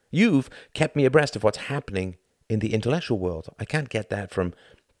run. You've kept me abreast of what's happening in the intellectual world. I can't get that from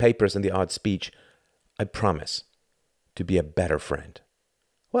papers and the odd speech. I promise to be a better friend."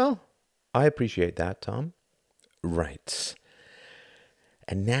 "Well, I appreciate that, Tom." "Right.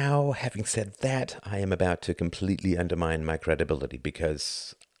 And now, having said that, I am about to completely undermine my credibility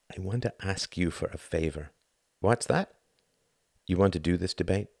because I want to ask you for a favor." "What's that?" "You want to do this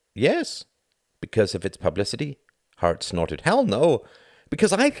debate?" "Yes." "Because of its publicity?" Hart snorted. "Hell no.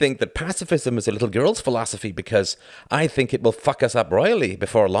 Because I think that pacifism is a little girl's philosophy, because I think it will fuck us up royally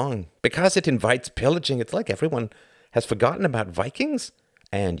before long, because it invites pillaging. It's like everyone has forgotten about Vikings,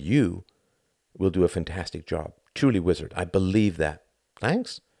 and you will do a fantastic job. Truly, wizard, I believe that."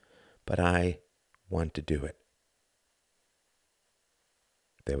 "Thanks, but I want to do it."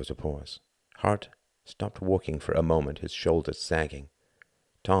 There was a pause. Hart stopped walking for a moment, his shoulders sagging.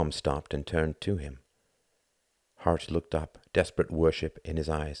 Tom stopped and turned to him. Hart looked up, desperate worship in his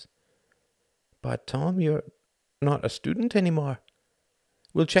eyes. "But, Tom, you're not a student anymore.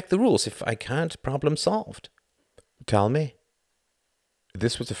 We'll check the rules. If I can't, problem solved." "Tell me."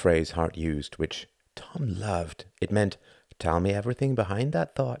 This was a phrase Hart used, which Tom loved. It meant, "Tell me everything behind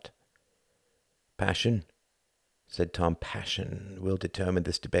that thought." "Passion," said Tom. "Passion will determine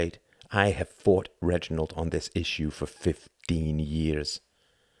this debate. I have fought Reginald on this issue for 15 years.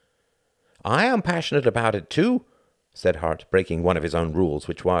 "I am passionate about it too," said Hart, breaking one of his own rules,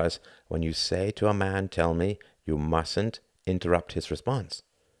 which was, when you say to a man, "Tell me," you mustn't interrupt his response.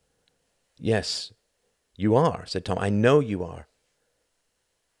 "Yes, you are," said Tom. "I know you are."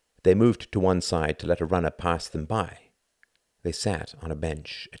 They moved to one side to let a runner pass them by. They sat on a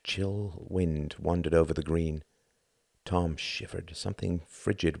bench. A chill wind wandered over the green. Tom shivered. Something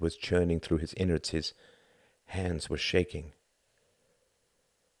frigid was churning through his innards. His hands were shaking.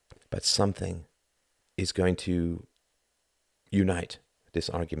 "But something is going to unite this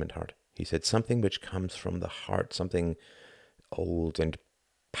argument, Hart," he said. "Something which comes from the heart, something old and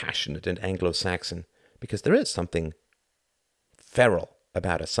passionate and Anglo-Saxon, because there is something feral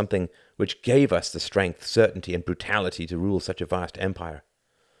about us, something which gave us the strength, certainty, and brutality to rule such a vast empire."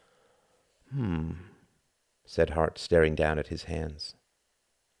 Said Hart, staring down at his hands.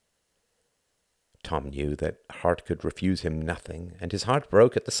 Tom knew that Hart could refuse him nothing, and his heart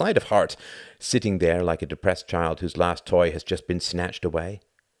broke at the sight of Hart, sitting there like a depressed child whose last toy has just been snatched away.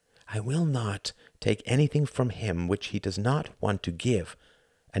 "I will not take anything from him which he does not want to give,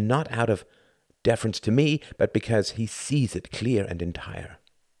 and not out of deference to me, but because he sees it clear and entire."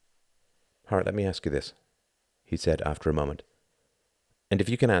 "Hart, let me ask you this," he said after a moment, "and if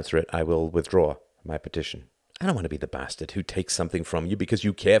you can answer it, I will withdraw my petition. I don't want to be the bastard who takes something from you because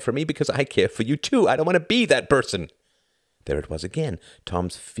you care for me, because I care for you too. I don't want to be that person." There it was again.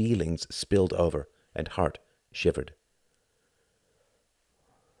 Tom's feelings spilled over, and Hart shivered.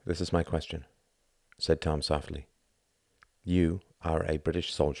 "This is my question," said Tom softly. "You are a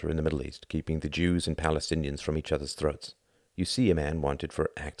British soldier in the Middle East, keeping the Jews and Palestinians from each other's throats. You see a man wanted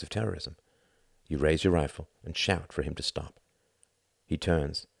for acts of terrorism. You raise your rifle and shout for him to stop. He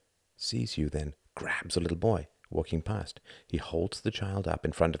turns, sees you, then grabs a little boy walking past. He holds the child up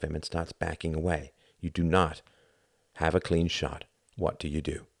in front of him and starts backing away. You do not have a clean shot. What do you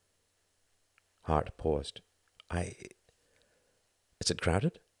do?" Hart paused. Is it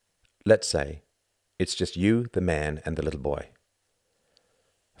crowded? Let's say it's just you, the man, and the little boy."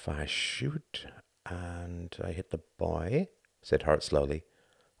 "If I shoot and I hit the boy," said Hart slowly,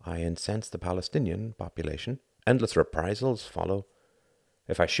 "I incense the Palestinian population. Endless reprisals follow.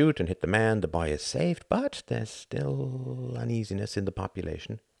 If I shoot and hit the man, the boy is saved, but there's still uneasiness in the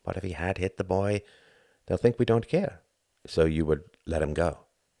population. What if he had hit the boy? They'll think we don't care. So you would let him go."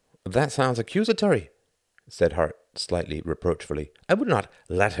 "That sounds accusatory," said Hart, slightly reproachfully. "I would not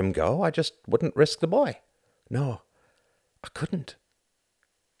let him go. I just wouldn't risk the boy. No, I couldn't.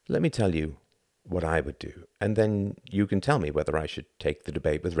 Let me tell you what I would do, and then you can tell me whether I should take the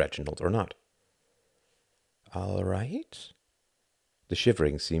debate with Reginald or not." "All right." The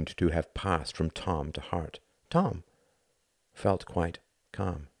shivering seemed to have passed from Tom to Hart. Tom felt quite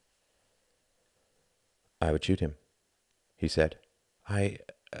calm. "I would shoot him," he said. "I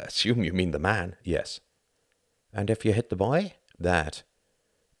assume you mean the man." "Yes." "And if you hit the boy?" "That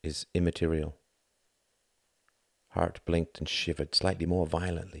is immaterial." Hart blinked and shivered slightly more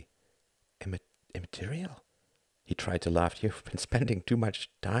violently. Immaterial? He tried to laugh. "You've been spending too much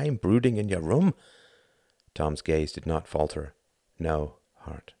time brooding in your room." Tom's gaze did not falter. "No,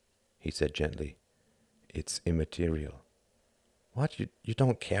 Hart," he said gently. "It's immaterial." "What, you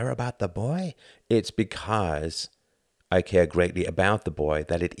don't care about the boy?" "It's because I care greatly about the boy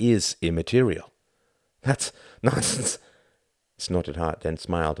that it is immaterial." "That's nonsense," snorted Hart, then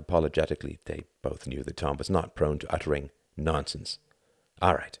smiled apologetically. They both knew that Tom was not prone to uttering nonsense.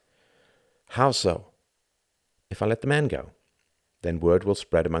 "All right. How so?" "If I let the man go, then word will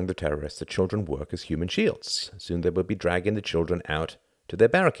spread among the terrorists that children work as human shields. Soon they will be dragging the children out to their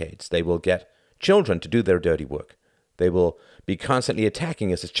barricades. They will get children to do their dirty work. They will be constantly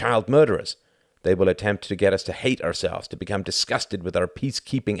attacking us as child murderers. They will attempt to get us to hate ourselves, to become disgusted with our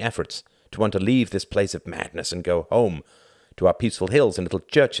peacekeeping efforts, to want to leave this place of madness and go home to our peaceful hills and little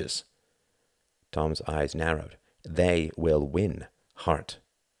churches." Tom's eyes narrowed. "They will win, Hart."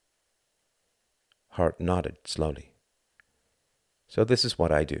 Hart nodded slowly. "So this is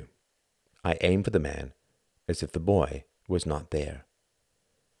what I do. I aim for the man as if the boy was not there.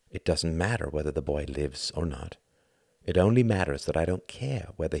 It doesn't matter whether the boy lives or not. It only matters that I don't care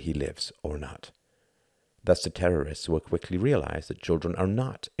whether he lives or not. Thus the terrorists will quickly realize that children are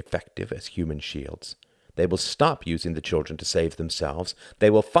not effective as human shields. They will stop using the children to save themselves. They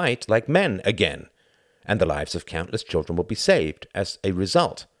will fight like men again, and the lives of countless children will be saved as a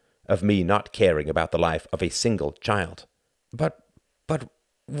result of me not caring about the life of a single child." But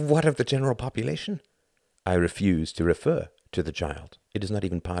what of the general population?" "I refuse to refer to the child. It is not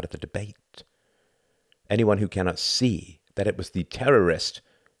even part of the debate. Anyone who cannot see that it was the terrorist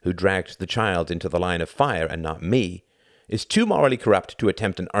who dragged the child into the line of fire and not me is too morally corrupt to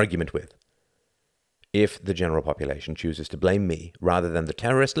attempt an argument with. If the general population chooses to blame me rather than the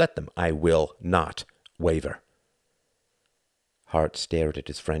terrorist, let them. I will not waver." Hart stared at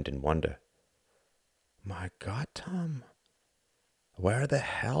his friend in wonder. "My God, Tom, where the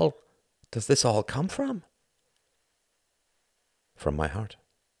hell does this all come from?" "From my heart,"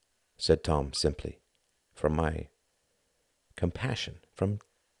 said Tom simply. "From my compassion, from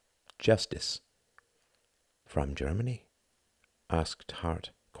justice." "From Germany?" asked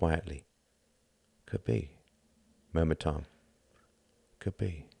Hart quietly. "Could be," murmured Tom. could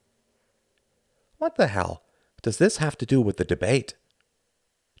be. What the hell does this have to do with the debate?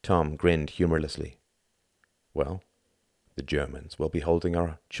 Tom grinned humorlessly. Well, the Germans will be holding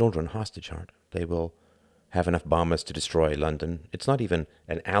our children hostage, Hart. They will have enough bombers to destroy London. It's not even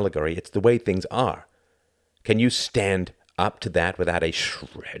an allegory. It's the way things are. Can you stand up to that without a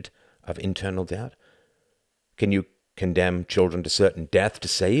shred of internal doubt? Can you condemn children to certain death to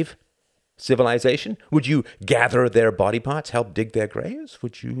save civilization? Would you gather their body parts, help dig their graves?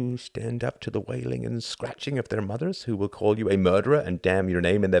 Would you stand up to the wailing and scratching of their mothers who will call you a murderer and damn your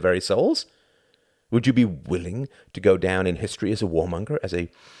name in their very souls? Would you be willing to go down in history as a warmonger, as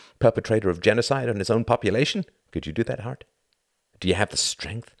a perpetrator of genocide on his own population? Could you do that, Hart? Do you have the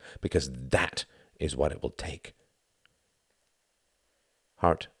strength? Because that is what it will take.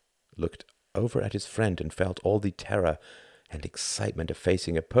 Hart looked over at his friend and felt all the terror and excitement of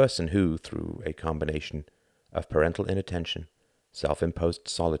facing a person who, through a combination of parental inattention, self-imposed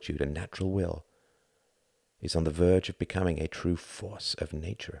solitude, and natural will, is on the verge of becoming a true force of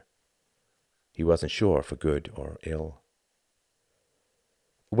nature. He wasn't sure for good or ill.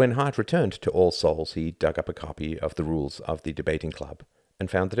 When Hart returned to All Souls, he dug up a copy of the rules of the debating club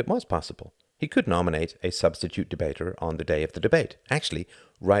and found that it was possible. He could nominate a substitute debater on the day of the debate, actually,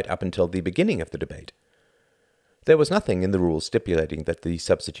 right up until the beginning of the debate. There was nothing in the rules stipulating that the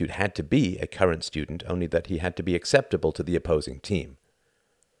substitute had to be a current student, only that he had to be acceptable to the opposing team.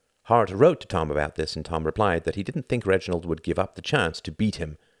 Hart wrote to Tom about this, and Tom replied that he didn't think Reginald would give up the chance to beat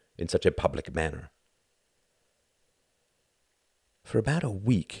him in such a public manner. For about a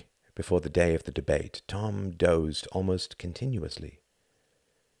week before the day of the debate, Tom dozed almost continuously.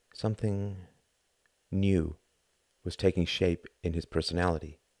 Something new was taking shape in his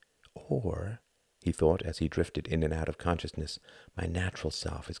personality. Or, he thought as he drifted in and out of consciousness, my natural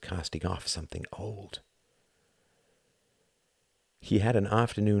self is casting off something old. He had an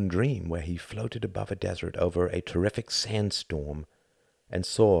afternoon dream where he floated above a desert over a terrific sandstorm and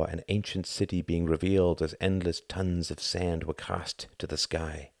saw an ancient city being revealed as endless tons of sand were cast to the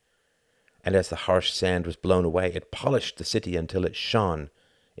sky. And as the harsh sand was blown away, it polished the city until it shone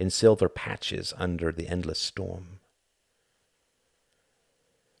in silver patches under the endless storm.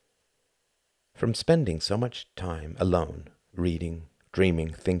 From spending so much time alone, reading,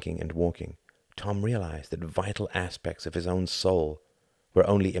 dreaming, thinking, and walking, Tom realized that vital aspects of his own soul were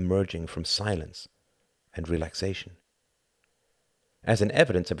only emerging from silence and relaxation. As an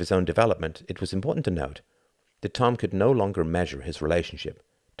evidence of his own development, it was important to note that Tom could no longer measure his relationship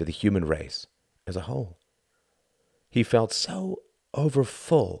to the human race as a whole. He felt so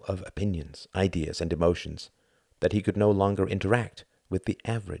overfull of opinions, ideas, and emotions that he could no longer interact with the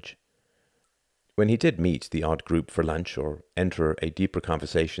average. When he did meet the odd group for lunch or enter a deeper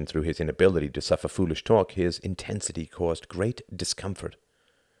conversation through his inability to suffer foolish talk, his intensity caused great discomfort.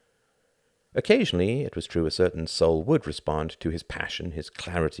 Occasionally, it was true, a certain soul would respond to his passion, his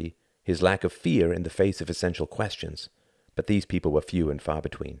clarity, his lack of fear in the face of essential questions, but these people were few and far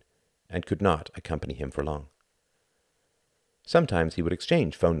between, and could not accompany him for long. Sometimes he would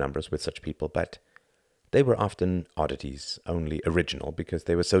exchange phone numbers with such people, but they were often oddities, only original because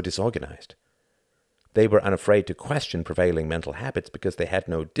they were so disorganized. They were unafraid to question prevailing mental habits because they had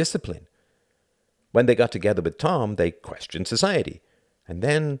no discipline. When they got together with Tom, they questioned society, and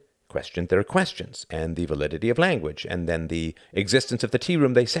then questioned their questions, and the validity of language, and then the existence of the tea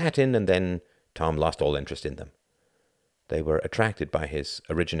room they sat in, and then Tom lost all interest in them. They were attracted by his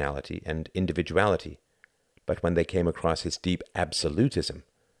originality and individuality, but when they came across his deep absolutism,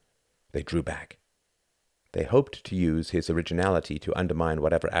 they drew back. They hoped to use his originality to undermine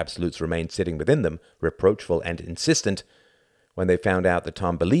whatever absolutes remained sitting within them, reproachful and insistent. When they found out that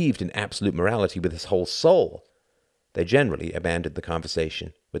Tom believed in absolute morality with his whole soul, they generally abandoned the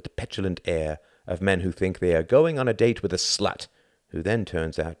conversation with the petulant air of men who think they are going on a date with a slut, who then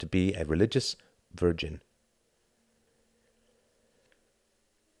turns out to be a religious virgin.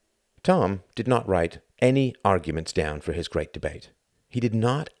 Tom did not write any arguments down for his great debate. He did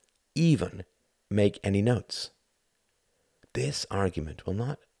not even make any notes. This argument will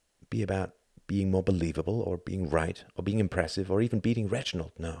not be about being more believable or being right or being impressive or even beating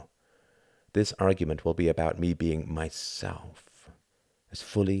Reginald, no. This argument will be about me being myself as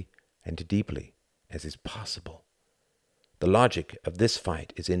fully and deeply as is possible. The logic of this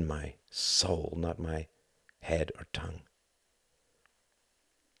fight is in my soul, not my head or tongue.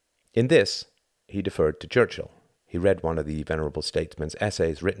 In this, he deferred to Churchill. He read one of the venerable statesman's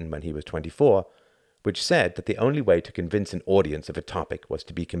essays written when he was 24, which said that the only way to convince an audience of a topic was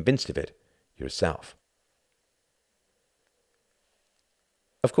to be convinced of it yourself.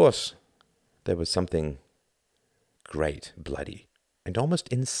 Of course, there was something great, bloody, and almost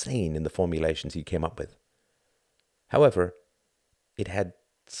insane in the formulations he came up with. However, it had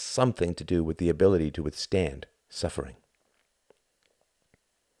something to do with the ability to withstand suffering.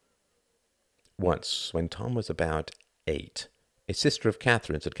 Once, when Tom was about 8, a sister of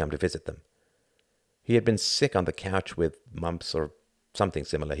Catherine's had come to visit them. He had been sick on the couch with mumps or something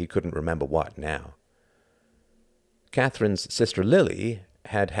similar. He couldn't remember what now. Catherine's sister Lily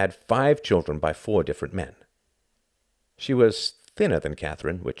had had 5 children by 4 different men. She was thinner than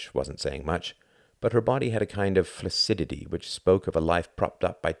Catherine, which wasn't saying much, but her body had a kind of flaccidity which spoke of a life propped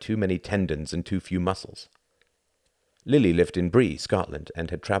up by too many tendons and too few muscles. Lily lived in Bree, Scotland,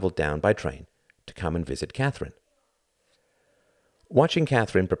 and had travelled down by train to come and visit Catherine. Watching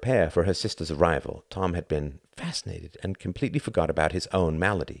Catherine prepare for her sister's arrival, Tom had been fascinated and completely forgot about his own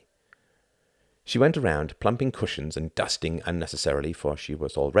malady. She went around plumping cushions and dusting unnecessarily, for she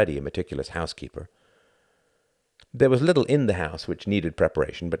was already a meticulous housekeeper. There was little in the house which needed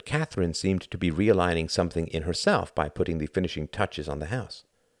preparation, but Catherine seemed to be realigning something in herself by putting the finishing touches on the house.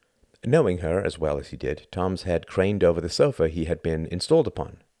 Knowing her as well as he did, Tom's head craned over the sofa he had been installed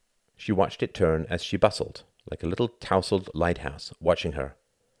upon. She watched it turn as she bustled, like a little tousled lighthouse, watching her.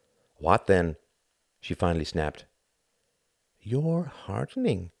 "What then?" she finally snapped. "You're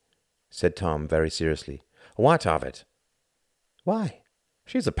hardening," said Tom very seriously. "What of it?" "Why,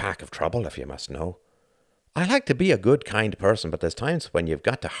 she's a pack of trouble, if you must know. I like to be a good, kind person, but there's times when you've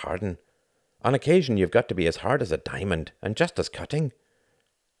got to harden. On occasion you've got to be as hard as a diamond, and just as cutting."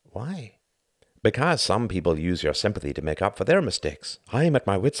 "Why?" "Because some people use your sympathy to make up for their mistakes. I'm at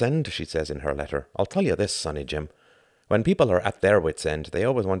my wit's end," she says in her letter. "I'll tell you this, Sonny Jim. When people are at their wit's end, they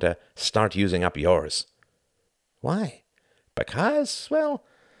always want to start using up yours." "Why?" "Because, well,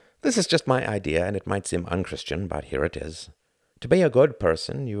 this is just my idea, and it might seem unchristian, but here it is. To be a good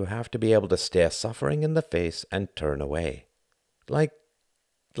person, you have to be able to stare suffering in the face and turn away. Like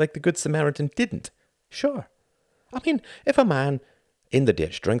the Good Samaritan didn't. Sure. I mean, if a man in the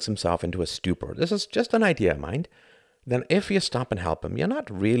ditch drinks himself into a stupor, this is just an idea, mind, then if you stop and help him, you're not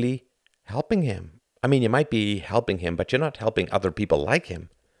really helping him. I mean, you might be helping him, but you're not helping other people like him."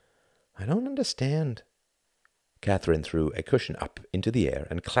 "I don't understand." Catherine threw a cushion up into the air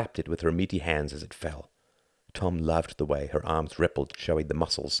and clapped it with her meaty hands as it fell. Tom loved the way her arms rippled, showing the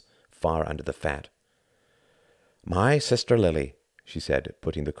muscles far under the fat. "My sister Lily," she said,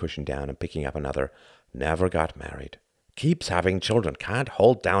 putting the cushion down and picking up another, "never got married. Keeps having children, can't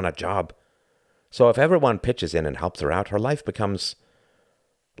hold down a job. So if everyone pitches in and helps her out, her life becomes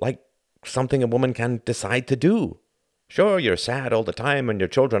like something a woman can decide to do. Sure, you're sad all the time and your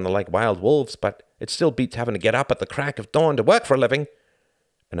children are like wild wolves, but it still beats having to get up at the crack of dawn to work for a living."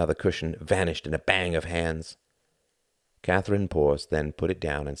 Another cushion vanished in a bang of hands. Catherine paused, then put it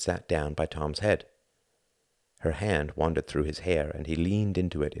down and sat down by Tom's head. Her hand wandered through his hair, and he leaned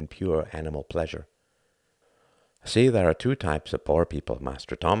into it in pure animal pleasure. "See, there are 2 types of poor people,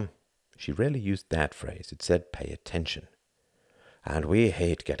 Master Tom." She rarely used that phrase. It said, "Pay attention." "And we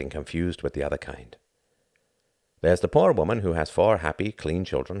hate getting confused with the other kind. There's the poor woman who has 4 happy, clean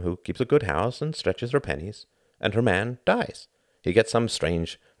children, who keeps a good house and stretches her pennies, and her man dies. He gets some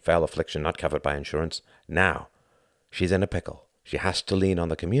strange, foul affliction not covered by insurance. Now, she's in a pickle. She has to lean on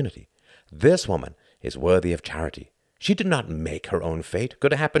the community. This woman is worthy of charity. She did not make her own fate.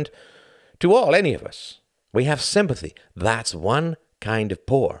 Could have happened to any of us. We have sympathy. That's one kind of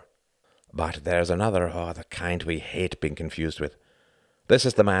poor. But there's another, the kind we hate being confused with. This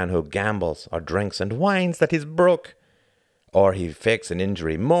is the man who gambles or drinks and whines that he's broke. Or he fakes an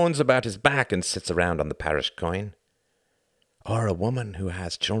injury, moans about his back, and sits around on the parish coin. Or a woman who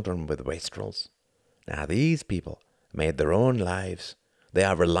has children with wastrels. Now these people made their own lives. They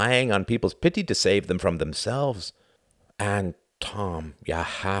are relying on people's pity to save them from themselves. And, Tom, you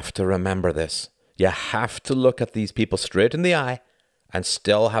have to remember this. You have to look at these people straight in the eye and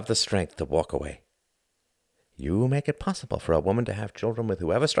still have the strength to walk away. You make it possible for a woman to have children with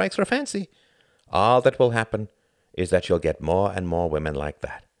whoever strikes her fancy. All that will happen is that you'll get more and more women like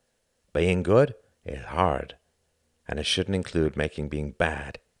that. Being good is hard, and it shouldn't include making being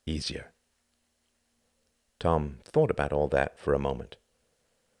bad easier." Tom thought about all that for a moment.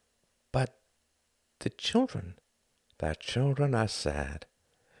 "But the children..." "The children are sad.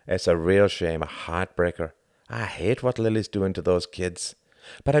 It's a real shame, a heartbreaker. I hate what Lily's doing to those kids.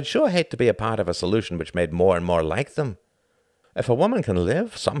 But I'd sure hate to be a part of a solution which made more and more like them. If a woman can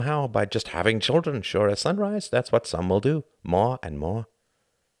live, somehow, by just having children, sure as sunrise, that's what some will do, more and more."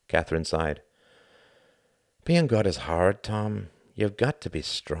 Catherine sighed. "Being good is hard, Tom. You've got to be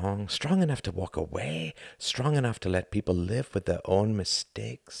strong enough to walk away, strong enough to let people live with their own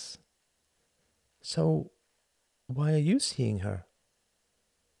mistakes." "So, why are you seeing her?"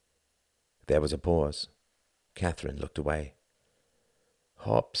 There was a pause. Catherine looked away.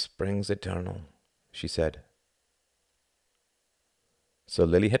 "Hope springs eternal," she said. So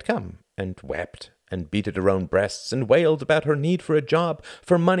Lily had come, and wept, and beat at her own breasts, and wailed about her need for a job,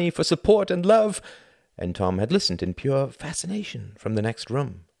 for money, for support and love, and Tom had listened in pure fascination from the next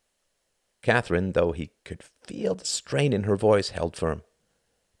room. Catherine, though he could feel the strain in her voice, held firm,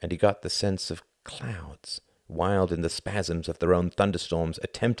 and he got the sense of clouds, wild in the spasms of their own thunderstorms,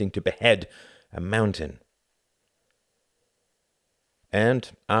 attempting to behead a mountain. And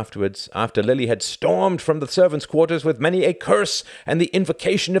afterwards, after Lily had stormed from the servants' quarters with many a curse and the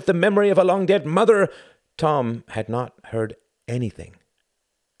invocation of the memory of a long-dead mother, Tom had not heard anything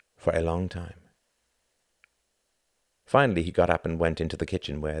for a long time. Finally, he got up and went into the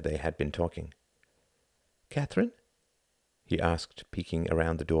kitchen where they had been talking. "Catherine?" he asked, peeking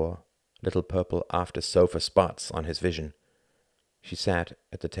around the door, little purple after-sofa spots on his vision. She sat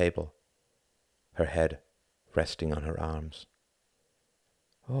at the table, her head resting on her arms.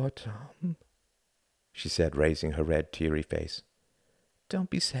 "Oh, Tom," she said, raising her red, teary face. "Don't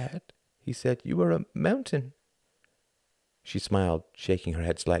be sad," he said. "You are a mountain." She smiled, shaking her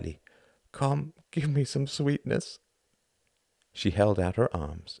head slightly. "Come, give me some sweetness." She held out her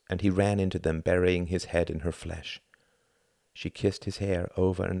arms, and he ran into them, burying his head in her flesh. She kissed his hair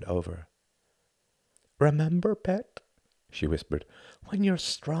over and over. "Remember, pet," she whispered, "when you're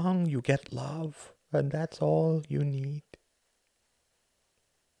strong, you get love, and that's all you need."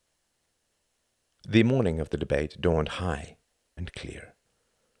 The morning of the debate dawned high and clear.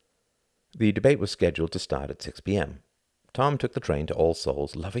 The debate was scheduled to start at 6 p.m. Tom took the train to All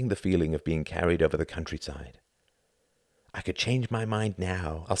Souls, loving the feeling of being carried over the countryside. "I could change my mind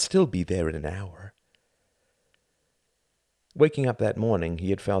now. I'll still be there in an hour." Waking up that morning,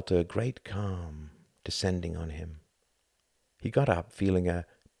 he had felt a great calm descending on him. He got up feeling a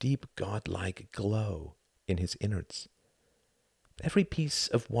deep, godlike glow in his innards. Every piece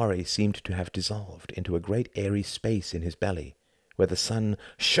of worry seemed to have dissolved into a great airy space in his belly, where the sun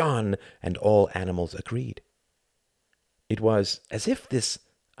shone and all animals agreed. It was as if this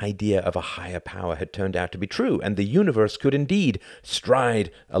idea of a higher power had turned out to be true, and the universe could indeed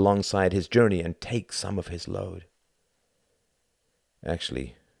stride alongside his journey and take some of his load.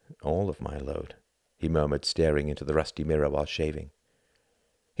 "Actually, all of my load," he murmured, staring into the rusty mirror while shaving.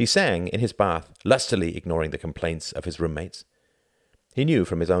 He sang in his bath, lustily ignoring the complaints of his roommates. He knew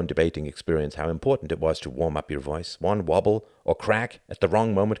from his own debating experience how important it was to warm up your voice. One wobble or crack at the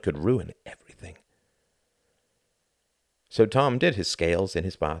wrong moment could ruin everything. So Tom did his scales in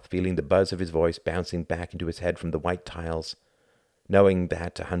his bath, feeling the buzz of his voice bouncing back into his head from the white tiles, knowing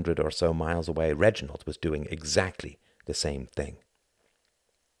that 100 or so miles away Reginald was doing exactly the same thing.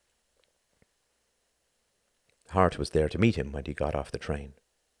 Hart was there to meet him when he got off the train.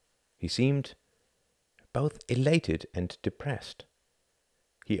 He seemed both elated and depressed.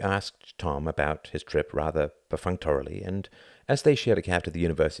 He asked Tom about his trip rather perfunctorily, and as they shared a cab to the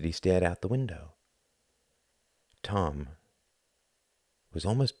university, stared out the window. Tom was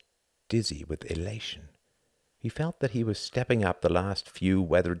almost dizzy with elation. He felt that he was stepping up the last few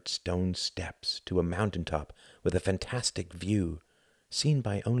weathered stone steps to a mountaintop with a fantastic view, seen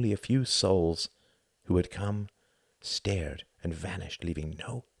by only a few souls who had come, stared, and vanished, leaving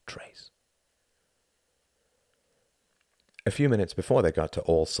no trace. A few minutes before they got to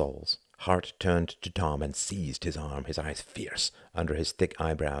All Souls, Hart turned to Tom and seized his arm, his eyes fierce under his thick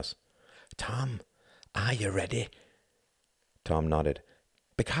eyebrows. "Tom, are you ready?" Tom nodded.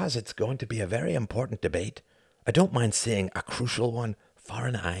 "Because it's going to be a very important debate. I don't mind saying a crucial one.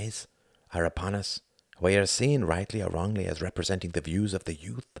 Foreign eyes are upon us. We are seen, rightly or wrongly, as representing the views of the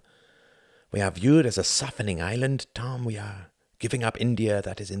youth. We are viewed as a softening island, Tom. We are giving up India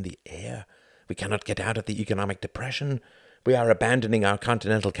that is in the air. We cannot get out of the economic depression. We are abandoning our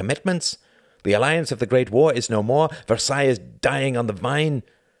continental commitments. The alliance of the Great War is no more. Versailles is dying on the vine.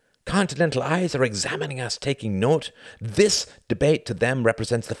 Continental eyes are examining us, taking note. This debate to them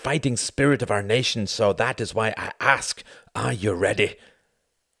represents the fighting spirit of our nation, so that is why I ask, are you ready?"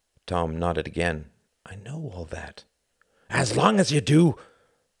 Tom nodded again. "I know all that." "As long as you do,"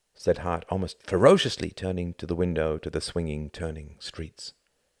 said Hart, almost ferociously, turning to the window to the swinging, turning streets.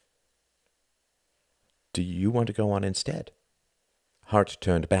 "Do you want to go on instead?" Hart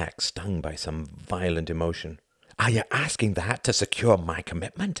turned back, stung by some violent emotion. "Are you asking that to secure my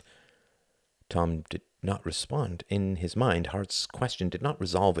commitment?" Tom did not respond. In his mind, Hart's question did not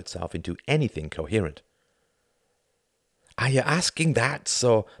resolve itself into anything coherent. "Are you asking that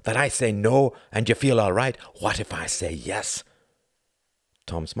so that I say no and you feel all right? What if I say yes?"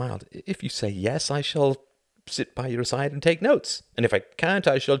 Tom smiled. "If you say yes, I shall sit by your side and take notes. And if I can't,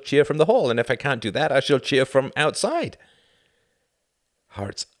 I shall cheer from the hall. And if I can't do that, I shall cheer from outside.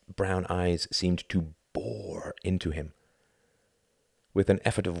 Hart's brown eyes seemed to bore into him. With an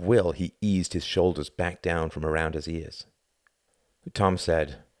effort of will, he eased his shoulders back down from around his ears. Tom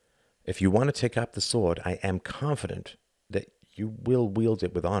said, "If you want to take up the sword, I am confident that you will wield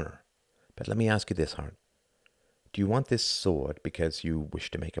it with honor. But let me ask you this, Hart. Do you want this sword because you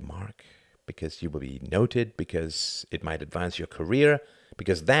wish to make a mark? Because you will be noted? Because it might advance your career?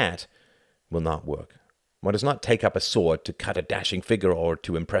 Because that will not work. One does not take up a sword to cut a dashing figure or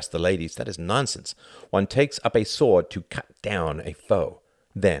to impress the ladies. That is nonsense. One takes up a sword to cut down a foe.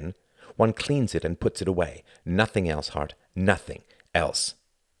 Then one cleans it and puts it away. Nothing else, Hart. Nothing else."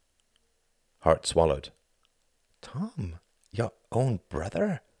 Hart swallowed. "Tom, your own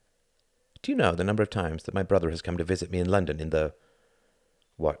brother? Do you know the number of times that my brother has come to visit me in London in the,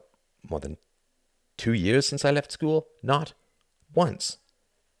 more than 2 years since I left school? Not once.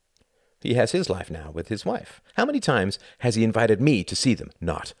 He has his life now with his wife. How many times has he invited me to see them?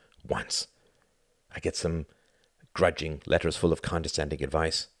 Not once. I get some grudging letters full of condescending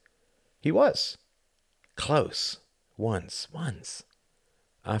advice. He was close once.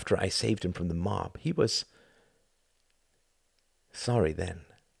 After I saved him from the mob, he was sorry then.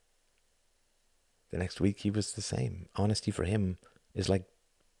 The next week he was the same. Honesty for him is like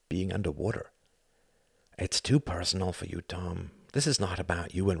being underwater. It's too personal for you, Tom. This is not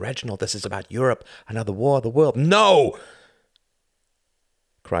about you and Reginald. This is about Europe, another war, the world." "No!"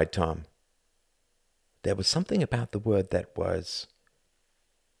 cried Tom. There was something about the word that was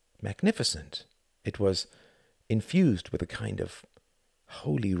magnificent. It was infused with a kind of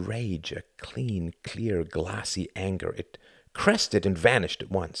holy rage, a clean, clear, glassy anger. It crested and vanished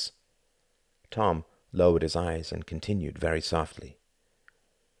at once. Tom lowered his eyes and continued very softly.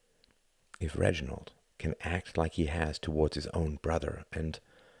 "If Reginald can act like he has towards his own brother, and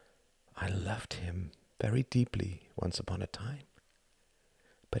I loved him very deeply once upon a time,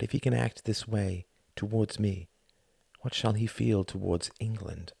 but if he can act this way towards me, what shall he feel towards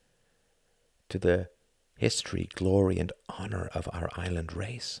England, to the history, glory, and honor of our island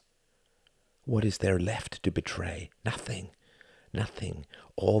race? What is there left to betray? Nothing. Nothing.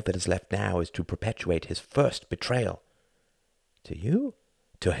 All that is left now is to perpetuate his first betrayal. To you?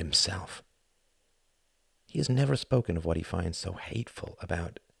 To himself. He has never spoken of what he finds so hateful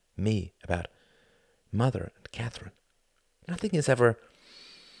about me, about Mother and Catherine. Nothing is ever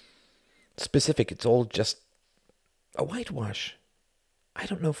specific. It's all just a whitewash. I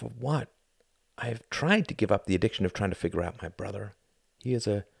don't know for what. I've tried to give up the addiction of trying to figure out my brother. He is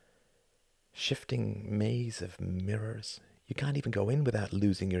a shifting maze of mirrors. You can't even go in without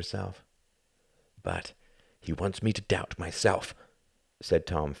losing yourself." "But he wants me to doubt myself," said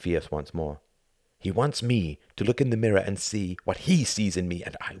Tom, fierce once more. "He wants me to look in the mirror and see what he sees in me,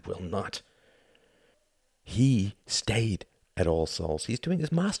 and I will not. He stayed at All Souls. He's doing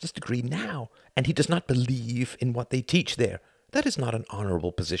his master's degree now, and he does not believe in what they teach there. That is not an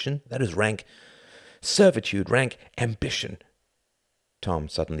honorable position. That is rank servitude, rank ambition." Tom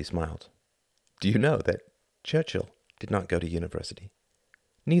suddenly smiled. "Do you know that Churchill did not go to university?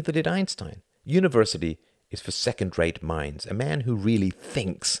 Neither did Einstein. University is for second-rate minds. A man who really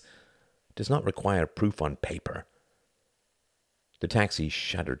thinks does not require proof on paper." The taxi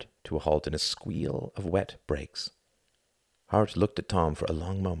shuddered to a halt in a squeal of wet brakes. Hart looked at Tom for a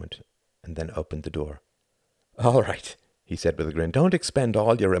long moment and then opened the door. "All right," he said with a grin. "Don't expend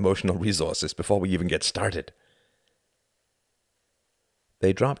all your emotional resources before we even get started."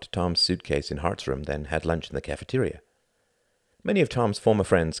 They dropped Tom's suitcase in Hart's room, then had lunch in the cafeteria. Many of Tom's former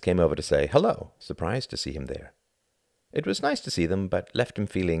friends came over to say hello, surprised to see him there. It was nice to see them, but left him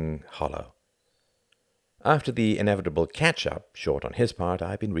feeling hollow. After the inevitable catch-up, short on his part,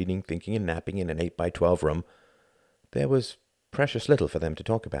 I've been reading, thinking, and napping in an 8x12 room. There was precious little for them to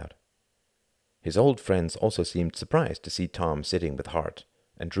talk about. His old friends also seemed surprised to see Tom sitting with Hart,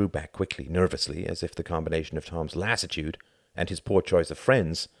 and drew back quickly, nervously, as if the combination of Tom's lassitude and his poor choice of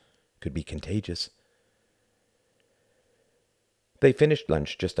friends could be contagious. They finished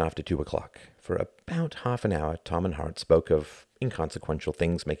lunch just after 2 o'clock. For about half an hour, Tom and Hart spoke of inconsequential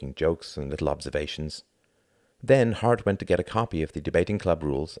things, making jokes and little observations. Then Hart went to get a copy of the debating club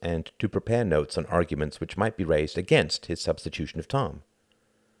rules and to prepare notes on arguments which might be raised against his substitution of Tom.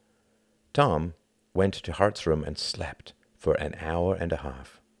 Tom went to Hart's room and slept for an hour and a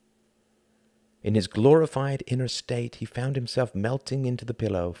half. In his glorified inner state, he found himself melting into the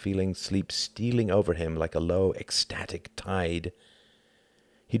pillow, feeling sleep stealing over him like a low, ecstatic tide.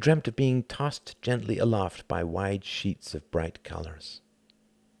 He dreamt of being tossed gently aloft by wide sheets of bright colors.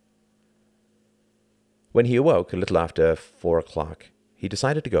 When he awoke a little after 4 o'clock, he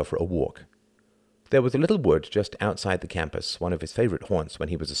decided to go for a walk. There was a little wood just outside the campus, one of his favorite haunts when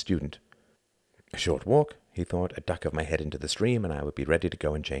he was a student. A short walk, he thought, a duck of my head into the stream, and I would be ready to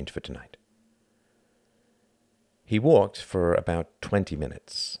go and change for tonight. He walked for about 20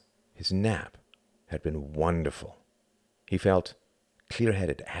 minutes. His nap had been wonderful. He felt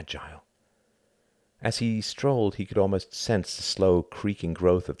clear-headed, agile. As he strolled, he could almost sense the slow creaking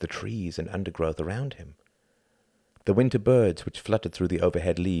growth of the trees and undergrowth around him. The winter birds which fluttered through the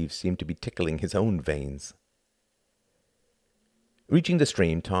overhead leaves seemed to be tickling his own veins. Reaching the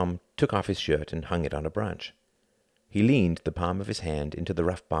stream, Tom took off his shirt and hung it on a branch. He leaned the palm of his hand into the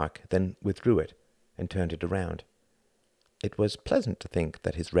rough bark, then withdrew it and turned it around. It was pleasant to think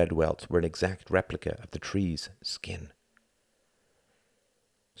that his red welts were an exact replica of the tree's skin.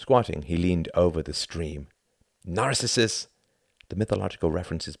 Squatting, he leaned over the stream. Narcissus! The mythological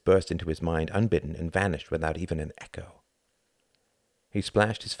references burst into his mind unbidden and vanished without even an echo. He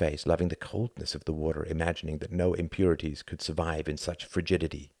splashed his face, loving the coldness of the water, imagining that no impurities could survive in such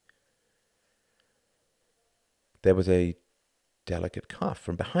frigidity. There was a delicate cough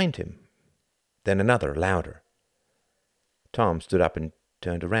from behind him, then another, louder. Tom stood up and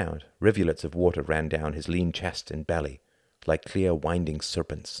turned around. Rivulets of water ran down his lean chest and belly, like clear winding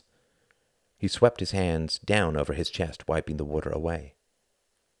serpents. He swept his hands down over his chest, wiping the water away.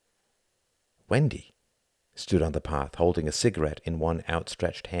 Wendy stood on the path, holding a cigarette in one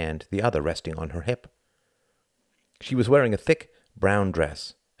outstretched hand, the other resting on her hip. She was wearing a thick brown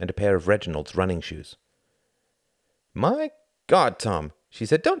dress and a pair of Reginald's running shoes. "My God, Tom," she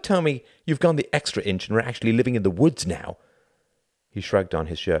said, "don't tell me you've gone the extra inch and we're actually living in the woods now." He shrugged on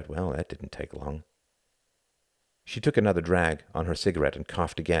his shirt. Well, that didn't take long. She took another drag on her cigarette and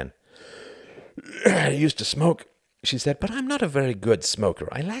coughed again. "I used to smoke," she said, "but I'm not a very good smoker.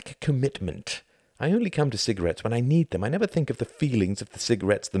 I lack commitment. I only come to cigarettes when I need them. I never think of the feelings of the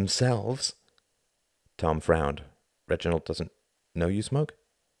cigarettes themselves." Tom frowned. "Reginald doesn't know you smoke?"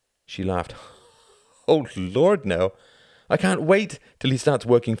 She laughed. "Oh, Lord, no. I can't wait till he starts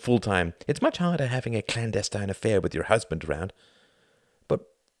working full-time. It's much harder having a clandestine affair with your husband around. But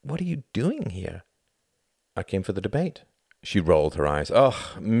what are you doing here?" "I came for the debate." She rolled her eyes.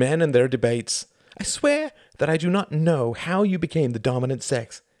 "Oh, men and their debates. I swear that I do not know how you became the dominant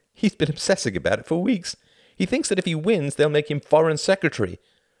sex. He's been obsessing about it for weeks. He thinks that if he wins, they'll make him foreign secretary."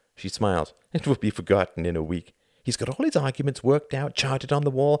 She smiled. "It will be forgotten in a week. He's got all his arguments worked out, charted on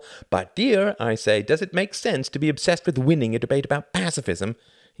the wall. But, dear, I say, does it make sense to be obsessed with winning a debate about pacifism?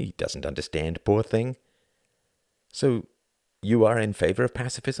 He doesn't understand, poor thing." "So, you are in favor of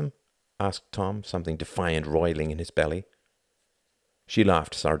pacifism?" asked Tom, something defiant roiling in his belly. She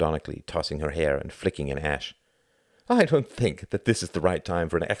laughed sardonically, tossing her hair and flicking an ash. "I don't think that this is the right time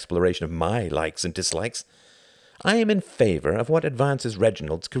for an exploration of my likes and dislikes. I am in favor of what advances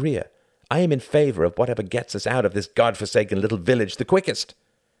Reginald's career. I am in favor of whatever gets us out of this godforsaken little village the quickest."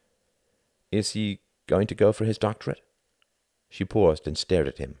 "Is he going to go for his doctorate?" She paused and stared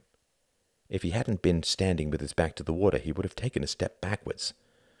at him. If he hadn't been standing with his back to the water, he would have taken a step backwards.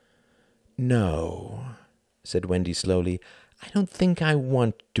 "No," said Wendy slowly. "I don't think I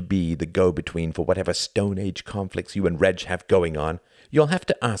want to be the go-between for whatever Stone Age conflicts you and Reg have going on. You'll have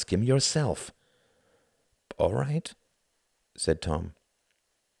to ask him yourself." "All right," said Tom.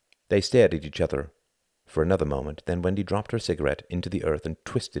 They stared at each other for another moment. Then Wendy dropped her cigarette into the earth and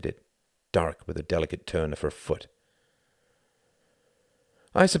twisted it, dark with a delicate turn of her foot.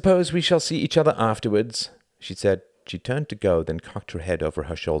 "I suppose we shall see each other afterwards," she said. She turned to go, then cocked her head over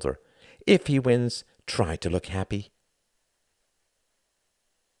her shoulder. "If he wins, try to look happy."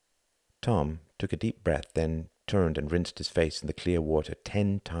 Tom took a deep breath, then turned and rinsed his face in the clear water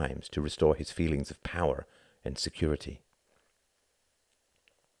 10 times to restore his feelings of power and security.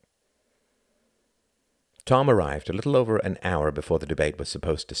 Tom arrived a little over an hour before the debate was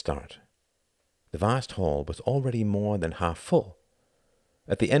supposed to start. The vast hall was already more than half full.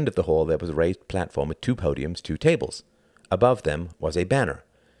 At the end of the hall there was a raised platform with 2 podiums, 2 tables. Above them was a banner.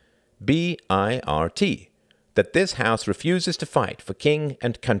 BIRT, that this house refuses to fight for king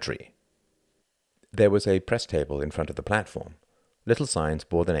and country. There was a press table in front of the platform. Little signs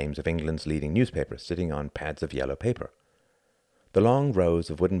bore the names of England's leading newspapers sitting on pads of yellow paper. The long rows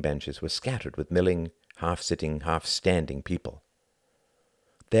of wooden benches were scattered with milling, half-sitting, half-standing people.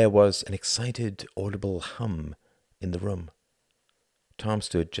 There was an excited, audible hum in the room. Tom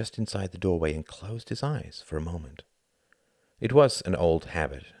stood just inside the doorway and closed his eyes for a moment. It was an old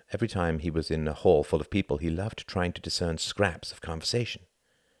habit. Every time he was in a hall full of people, he loved trying to discern scraps of conversation.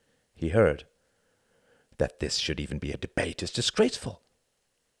 He heard, "That this should even be a debate is disgraceful.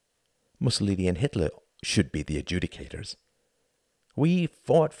 Mussolini and Hitler should be the adjudicators. We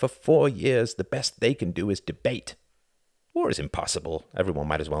fought for 4 years. The best they can do is debate. War is impossible. Everyone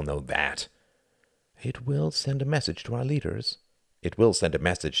might as well know that. It will send a message to our leaders. It will send a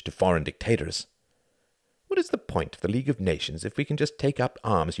message to foreign dictators. What is the point of the League of Nations if we can just take up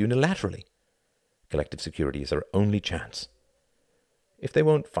arms unilaterally? Collective security is our only chance. If they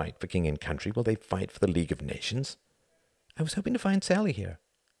won't fight for king and country, will they fight for the League of Nations? I was hoping to find Sally here.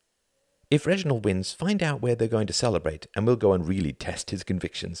 If Reginald wins, find out where they're going to celebrate, and we'll go and really test his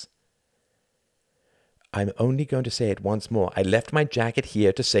convictions. I'm only going to say it once more. I left my jacket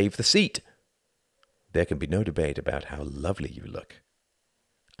here to save the seat. There can be no debate about how lovely you look.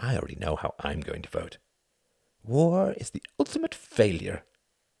 I already know how I'm going to vote. War is the ultimate failure.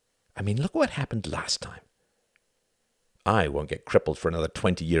 I mean, look what happened last time. I won't get crippled for another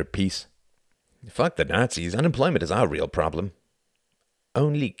 20-year peace. Fuck the Nazis. Unemployment is our real problem.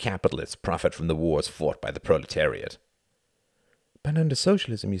 Only capitalists profit from the wars fought by the proletariat. But under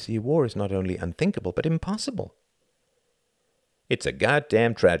socialism, you see, war is not only unthinkable, but impossible. It's a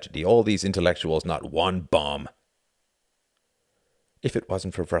goddamn tragedy. All these intellectuals, not one bomb. If it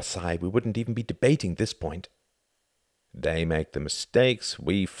wasn't for Versailles, we wouldn't even be debating this point. They make the mistakes,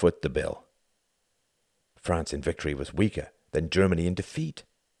 we foot the bill. France in victory was weaker than Germany in defeat.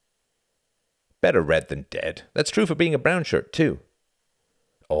 Better red than dead. That's true for being a brown shirt, too.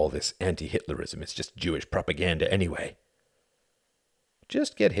 All this anti-Hitlerism is just Jewish propaganda anyway.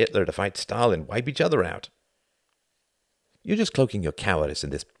 Just get Hitler to fight Stalin, wipe each other out. You're just cloaking your cowardice in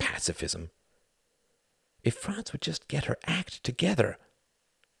this pacifism. If France would just get her act together.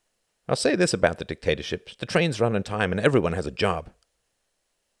 I'll say this about the dictatorships. The trains run on time and everyone has a job.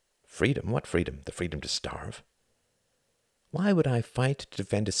 Freedom? What freedom? The freedom to starve? Why would I fight to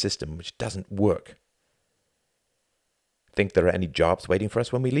defend a system which doesn't work? Think there are any jobs waiting for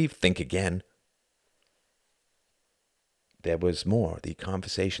us when we leave? Think again. There was more. The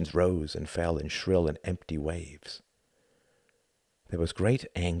conversations rose and fell in shrill and empty waves. There was great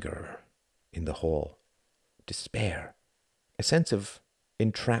anger in the hall, despair, a sense of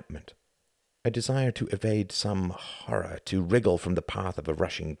entrapment, a desire to evade some horror, to wriggle from the path of a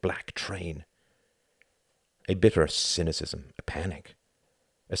rushing black train, a bitter cynicism, a panic,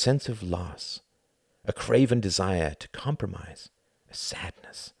 a sense of loss, a craven desire to compromise, a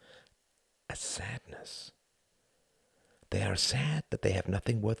sadness. They are sad that they have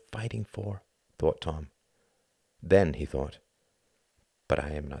nothing worth fighting for, thought Tom. Then he thought, but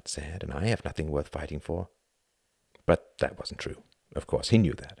I am not sad, and I have nothing worth fighting for. But that wasn't true. Of course, he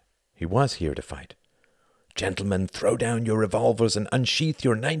knew that. He was here to fight. Gentlemen, throw down your revolvers and unsheath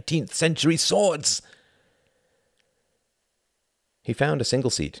your 19th century swords! He found a single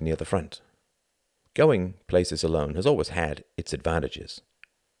seat near the front. Going places alone has always had its advantages.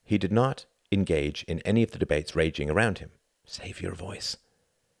 He did not engage in any of the debates raging around him. Save your voice.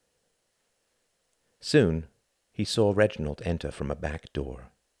 Soon, he saw Reginald enter from a back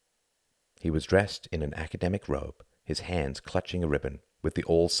door. He was dressed in an academic robe, his hands clutching a ribbon with the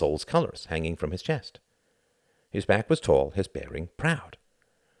All Souls colors hanging from his chest. His back was tall, his bearing proud.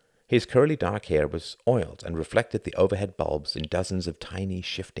 His curly dark hair was oiled and reflected the overhead bulbs in dozens of tiny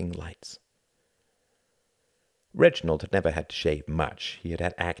shifting lights. Reginald had never had to shave much. He had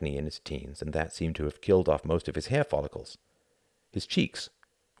had acne in his teens, and that seemed to have killed off most of his hair follicles. His cheeks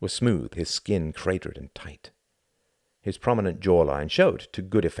were smooth, his skin cratered and tight. His prominent jawline showed to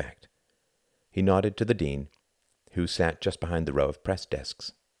good effect. He nodded to the dean, who sat just behind the row of press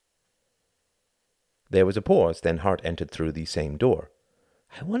desks. There was a pause, then Hart entered through the same door.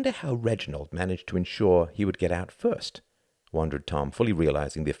 I wonder how Reginald managed to ensure he would get out first, wondered Tom, fully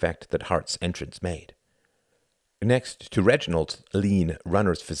realizing the effect that Hart's entrance made. Next to Reginald's lean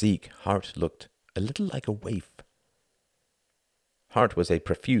runner's physique, Hart looked a little like a waif. Hart was a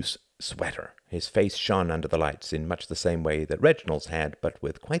profuse sweater. His face shone under the lights in much the same way that Reginald's had, but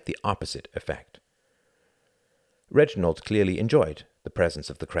with quite the opposite effect. Reginald clearly enjoyed the presence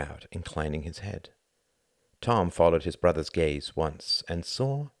of the crowd, inclining his head. Tom followed his brother's gaze once and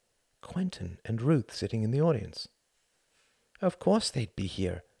saw Quentin and Ruth sitting in the audience. Of course they'd be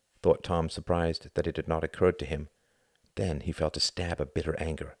here, thought Tom, surprised that it had not occurred to him. Then he felt a stab of bitter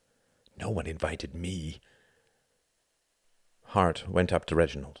anger. No one invited me. Hart went up to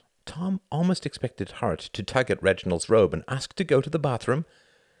Reginald. Tom almost expected Hart to tug at Reginald's robe and ask to go to the bathroom.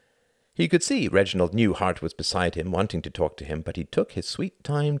 He could see Reginald knew Hart was beside him, wanting to talk to him, but he took his sweet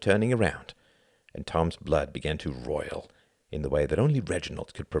time turning around, and Tom's blood began to roil in the way that only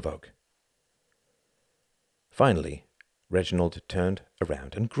Reginald could provoke. Finally, Reginald turned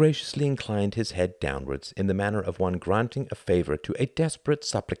around and graciously inclined his head downwards in the manner of one granting a favor to a desperate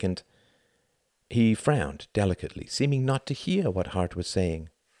supplicant. He frowned delicately, seeming not to hear what Hart was saying.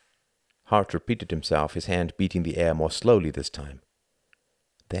 Hart repeated himself, his hand beating the air more slowly this time.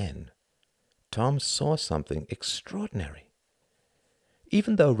 Then Tom saw something extraordinary.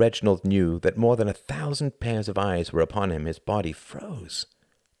 Even though Reginald knew that more than 1,000 pairs of eyes were upon him, his body froze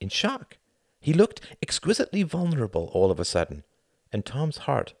in shock. He looked exquisitely vulnerable all of a sudden, and Tom's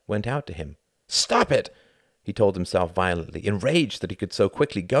heart went out to him. "Stop it!" he told himself violently, enraged that he could so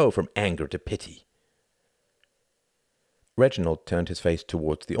quickly go from anger to pity. Reginald turned his face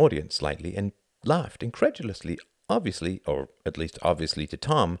towards the audience slightly and laughed incredulously, obviously, or at least obviously to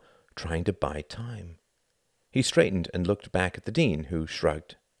Tom, trying to buy time. He straightened and looked back at the dean, who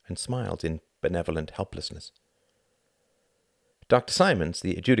shrugged and smiled in benevolent helplessness. Dr. Simons,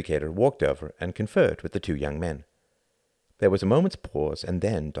 the adjudicator, walked over and conferred with the two young men. There was a moment's pause, and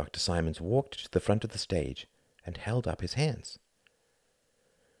then Dr. Simons walked to the front of the stage and held up his hands.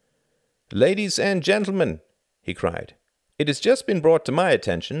 "Ladies and gentlemen," he cried, "it has just been brought to my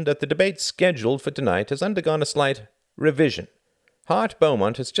attention that the debate scheduled for tonight has undergone a slight revision. Hart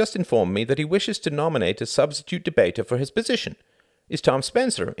Beaumont has just informed me that he wishes to nominate a substitute debater for his position. Is Tom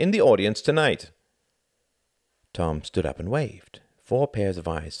Spencer in the audience tonight?" Tom stood up and waved. 4 pairs of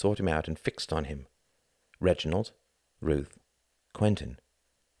eyes sought him out and fixed on him. Reginald, Ruth, Quentin,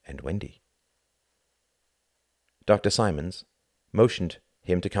 and Wendy. Dr. Simons motioned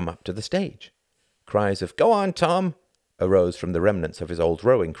him to come up to the stage. Cries of "Go on, Tom!" arose from the remnants of his old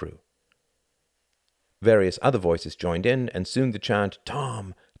rowing crew. Various other voices joined in, and soon the chant,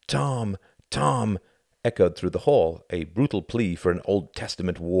 "Tom! Tom! Tom!" echoed through the hall, a brutal plea for an Old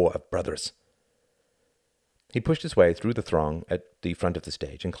Testament war of brothers. He pushed his way through the throng at the front of the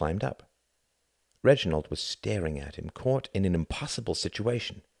stage and climbed up. Reginald was staring at him, caught in an impossible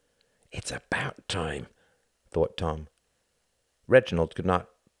situation. "It's about time," thought Tom. Reginald could not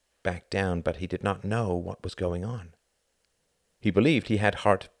back down, but he did not know what was going on. He believed he had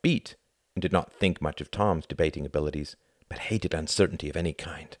Hart beat, and did not think much of Tom's debating abilities, but hated uncertainty of any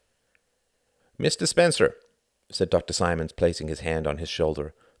kind. "Mr. Spencer," said Dr. Simons, placing his hand on his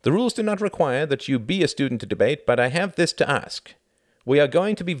shoulder, "the rules do not require that you be a student to debate, but I have this to ask. We are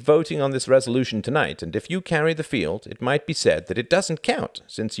going to be voting on this resolution tonight, and if you carry the field, it might be said that it doesn't count,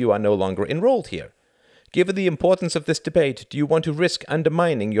 since you are no longer enrolled here. Given the importance of this debate, do you want to risk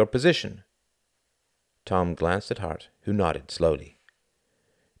undermining your position?" Tom glanced at Hart, who nodded slowly.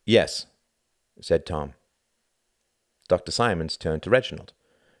 "Yes," said Tom. Dr. Simons turned to Reginald.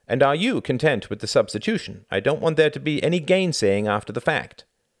 "And are you content with the substitution? I don't want there to be any gainsaying after the fact."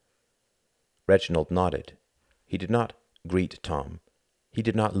 Reginald nodded. He did not greet Tom. He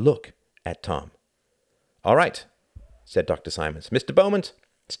did not look at Tom. "All right," said Dr. Simons. "Mr. Beaumont,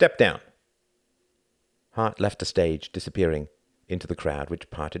 step down." Hart left the stage, disappearing into the crowd which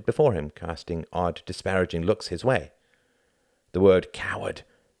parted before him, casting odd, disparaging looks his way. The word "coward"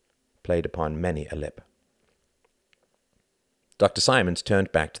 played upon many a lip. Dr. Simons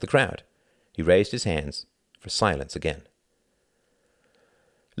turned back to the crowd. He raised his hands for silence again.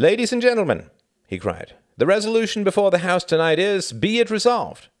 "Ladies and gentlemen," he cried, "the resolution before the House tonight is, be it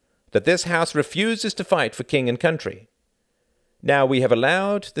resolved, that this House refuses to fight for king and country. Now, we have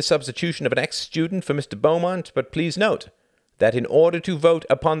allowed the substitution of an ex-student for Mr. Beaumont, but please note that in order to vote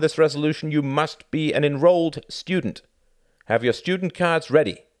upon this resolution, you must be an enrolled student. Have your student cards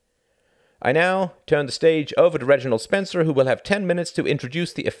ready. I now turn the stage over to Reginald Spencer, who will have 10 minutes to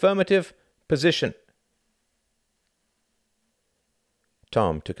introduce the affirmative position."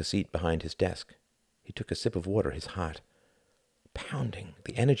 Tom took a seat behind his desk. He took a sip of water, his heart pounding.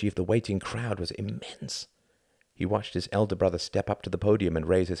 The energy of the waiting crowd was immense. He watched his elder brother step up to the podium and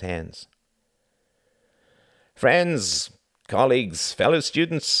raise his hands. "Friends, colleagues, fellow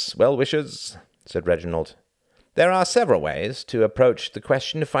students, well-wishers," said Reginald, "there are several ways to approach the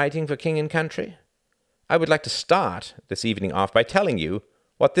question of fighting for king and country. I would like to start this evening off by telling you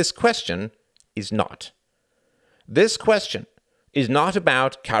what this question is not. This question is not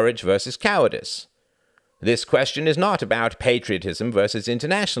about courage versus cowardice. This question is not about patriotism versus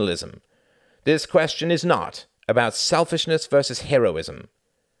internationalism. This question is not about selfishness versus heroism.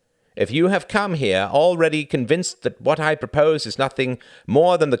 If you have come here already convinced that what I propose is nothing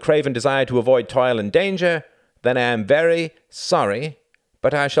more than the craven desire to avoid toil and danger, then I am very sorry,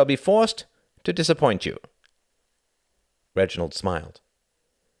 but I shall be forced to disappoint you." Reginald smiled.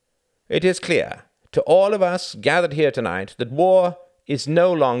 "It is clear to all of us gathered here tonight that war is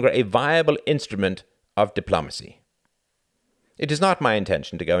no longer a viable instrument of diplomacy. It is not my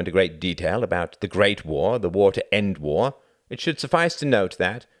intention to go into great detail about the Great War, the war to end war. It should suffice to note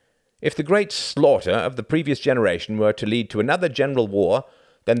that, if the great slaughter of the previous generation were to lead to another general war,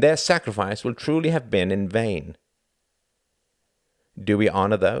 then their sacrifice will truly have been in vain. Do we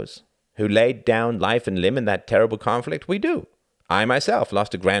honor those who laid down life and limb in that terrible conflict? We do. I myself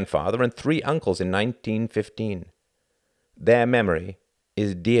lost a grandfather and 3 uncles in 1915. Their memory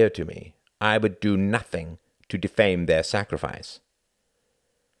is dear to me. I would do nothing to defame their sacrifice.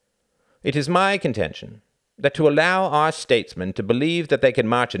 It is my contention that to allow our statesmen to believe that they can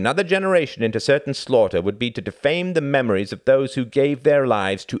march another generation into certain slaughter would be to defame the memories of those who gave their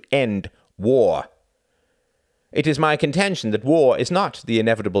lives to end war. It is my contention that war is not the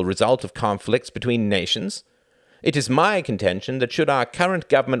inevitable result of conflicts between nations. It is my contention that should our current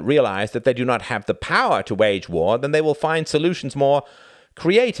government realize that they do not have the power to wage war, then they will find solutions more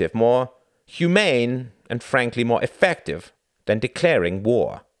creative, more humane, and frankly more effective than declaring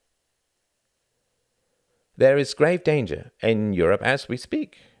war. There is grave danger in Europe as we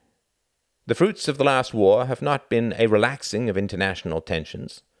speak. The fruits of the last war have not been a relaxing of international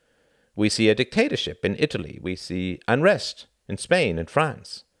tensions. We see a dictatorship in Italy. We see unrest in Spain and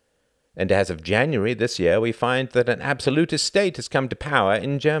France. And as of January this year, we find that an absolutist state has come to power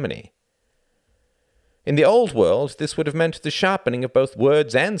in Germany. In the old world, this would have meant the sharpening of both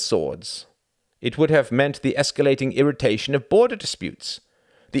words and swords. It would have meant the escalating irritation of border disputes,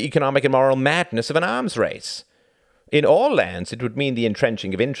 the economic and moral madness of an arms race. In all lands, it would mean the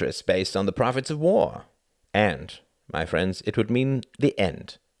entrenching of interests based on the profits of war. And, my friends, it would mean the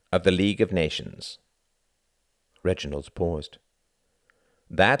end of the League of Nations. Reginald paused.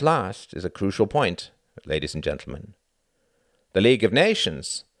 That last is a crucial point, ladies and gentlemen. The League of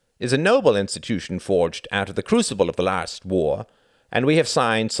Nations is a noble institution forged out of the crucible of the last war, and we have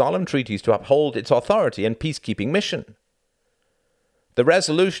signed solemn treaties to uphold its authority and peacekeeping mission. The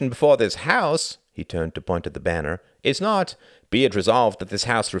resolution before this House, he turned to point at the banner, is not, be it resolved that this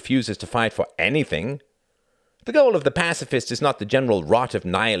House refuses to fight for anything. The goal of the pacifists is not the general rot of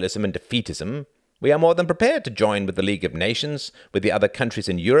nihilism and defeatism. We are more than prepared to join with the League of Nations, with the other countries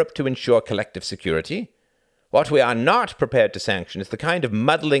in Europe to ensure collective security. What we are not prepared to sanction is the kind of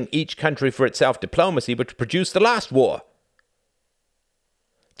muddling each country for itself diplomacy which produced the last war.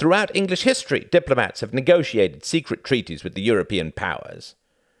 Throughout English history, diplomats have negotiated secret treaties with the European powers.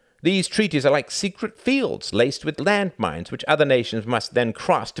 These treaties are like secret fields laced with landmines which other nations must then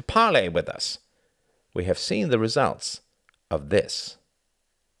cross to parley with us. We have seen the results of this.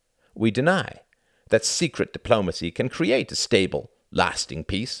 We deny that secret diplomacy can create a stable, lasting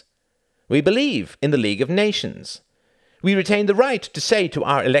peace. We believe in the League of Nations. We retain the right to say to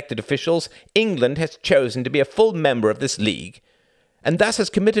our elected officials, England has chosen to be a full member of this league, and thus has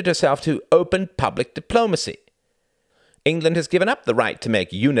committed herself to open public diplomacy. England has given up the right to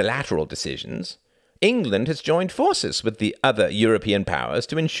make unilateral decisions. England has joined forces with the other European powers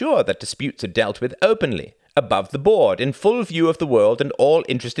to ensure that disputes are dealt with openly, above the board, in full view of the world and all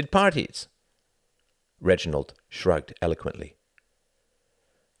interested parties. Reginald shrugged eloquently.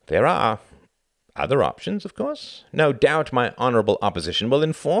 There are other options, of course. No doubt my honourable opposition will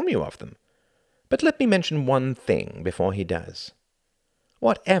inform you of them. But let me mention one thing before he does.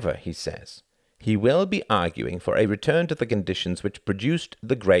 Whatever he says, he will be arguing for a return to the conditions which produced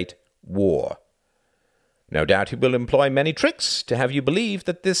the Great War. No doubt he will employ many tricks to have you believe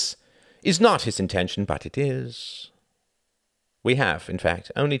that this is not his intention, but it is. We have, in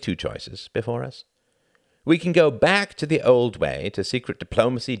fact, only 2 choices before us. We can go back to the old way, to secret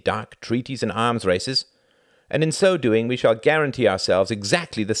diplomacy, dark treaties, and arms races, and in so doing we shall guarantee ourselves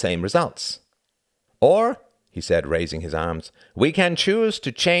exactly the same results. Or, he said, raising his arms, we can choose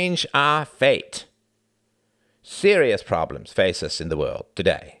to change our fate. Serious problems face us in the world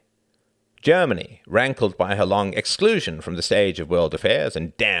today. Germany, rankled by her long exclusion from the stage of world affairs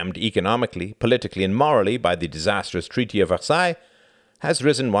and damned economically, politically, and morally by the disastrous Treaty of Versailles, has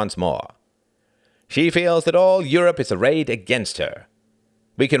risen once more. She feels that all Europe is arrayed against her.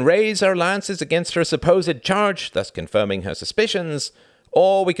 We can raise our lances against her supposed charge, thus confirming her suspicions,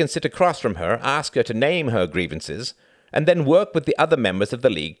 or we can sit across from her, ask her to name her grievances, and then work with the other members of the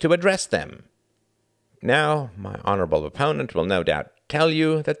League to address them. Now, my honourable opponent will no doubt tell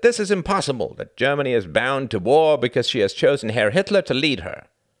you that this is impossible, that Germany is bound to war because she has chosen Herr Hitler to lead her.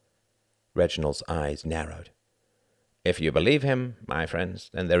 Reginald's eyes narrowed. If you believe him, my friends,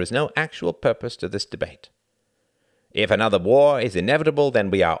 then there is no actual purpose to this debate. If another war is inevitable,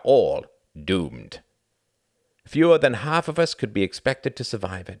 then we are all doomed. Fewer than half of us could be expected to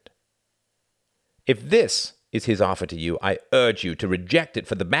survive it. If this is his offer to you, I urge you to reject it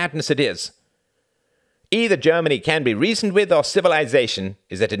for the madness it is. Either Germany can be reasoned with or civilization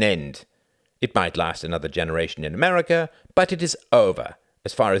is at an end. It might last another generation in America, but it is over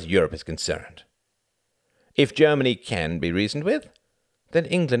as far as Europe is concerned. If Germany can be reasoned with, then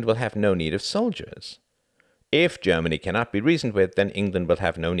England will have no need of soldiers. If Germany cannot be reasoned with, then England will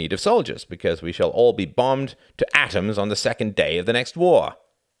have no need of soldiers, because we shall all be bombed to atoms on the second day of the next war.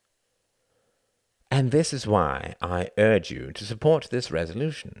 And this is why I urge you to support this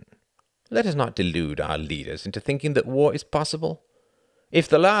resolution. Let us not delude our leaders into thinking that war is possible. If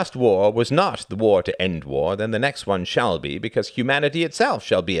the last war was not the war to end war, then the next one shall be, because humanity itself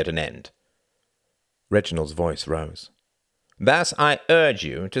shall be at an end. Reginald's voice rose. Thus I urge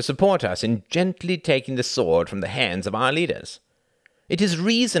you to support us in gently taking the sword from the hands of our leaders. It is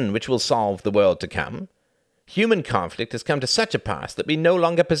reason which will solve the world to come. Human conflict has come to such a pass that we no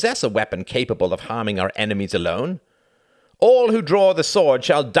longer possess a weapon capable of harming our enemies alone. All who draw the sword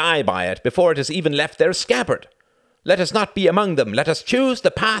shall die by it before it has even left their scabbard. Let us not be among them. Let us choose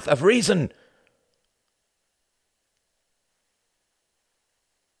the path of reason.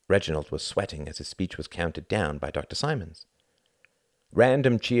 Reginald was sweating as his speech was counted down by Dr. Simons.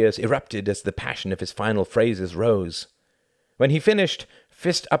 Random cheers erupted as the passion of his final phrases rose. When he finished,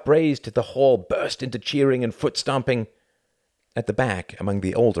 fist upraised, the hall burst into cheering and foot-stomping. At the back, among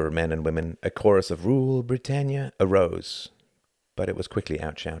the older men and women, a chorus of Rule Britannia arose, but it was quickly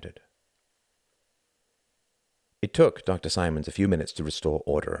outshouted. It took Dr. Simons a few minutes to restore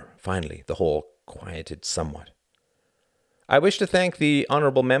order. Finally, the hall quieted somewhat. I wish to thank the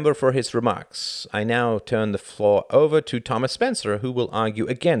honourable member for his remarks. I now turn the floor over to Thomas Spencer, who will argue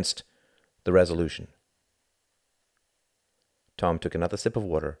against the resolution. Tom took another sip of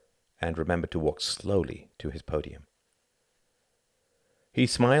water and remembered to walk slowly to his podium. He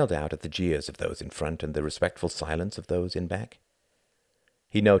smiled out at the jeers of those in front and the respectful silence of those in back.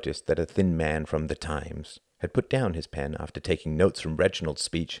 He noticed that a thin man from the Times had put down his pen after taking notes from Reginald's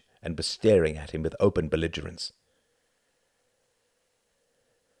speech and was staring at him with open belligerence.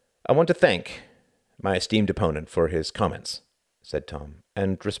 I want to thank my esteemed opponent for his comments, said Tom,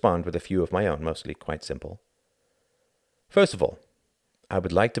 and respond with a few of my own, mostly quite simple. First of all, I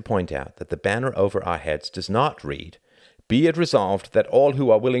would like to point out that the banner over our heads does not read, "Be it resolved that all who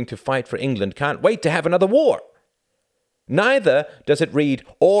are willing to fight for England can't wait to have another war." Neither does it read,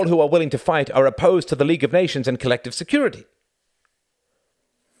 "All who are willing to fight are opposed to the League of Nations and collective security."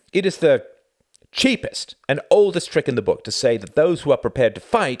 It is the cheapest and oldest trick in the book to say that those who are prepared to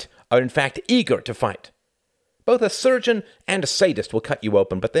fight are in fact eager to fight. Both a surgeon and a sadist will cut you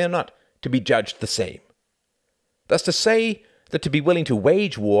open, but they are not to be judged the same. Thus to say that to be willing to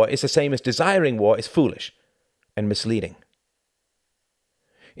wage war is the same as desiring war is foolish and misleading.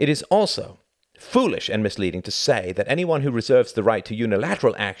 It is also foolish and misleading to say that anyone who reserves the right to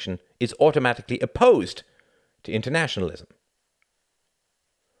unilateral action is automatically opposed to internationalism.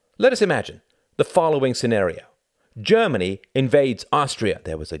 Let us imagine the following scenario. Germany invades Austria.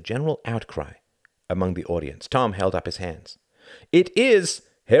 There was a general outcry among the audience. Tom held up his hands. It is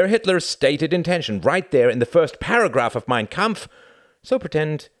Herr Hitler's stated intention, right there in the first paragraph of Mein Kampf. So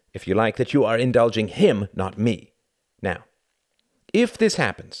pretend, if you like, that you are indulging him, not me. Now, if this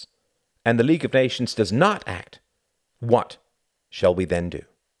happens, and the League of Nations does not act, what shall we then do?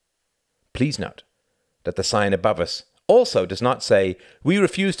 Please note that the sign above us also does not say, "We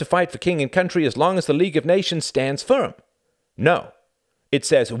refuse to fight for king and country as long as the League of Nations stands firm." No. It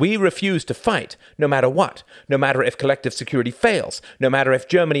says, "We refuse to fight no matter what, no matter if collective security fails, no matter if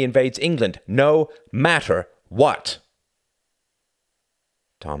Germany invades England, no matter what."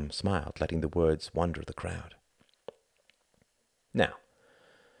 Tom smiled, letting the words wander the crowd. Now,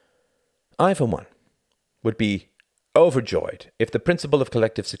 I, for one, would be overjoyed if the principle of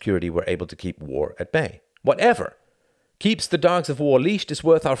collective security were able to keep war at bay. Whatever keeps the dogs of war leashed is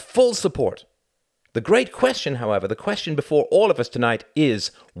worth our full support. The great question, however, the question before all of us tonight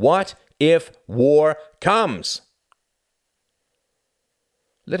is, what if war comes?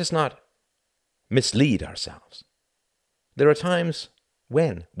 Let us not mislead ourselves. There are times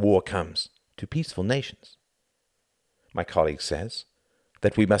when war comes to peaceful nations. My colleague says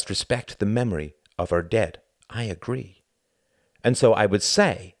that we must respect the memory of our dead. I agree. And so I would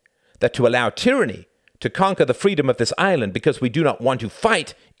say that to allow tyranny to conquer the freedom of this island because we do not want to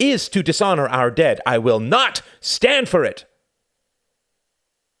fight is to dishonor our dead. I will not stand for it.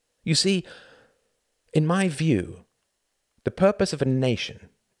 You see, in my view, the purpose of a nation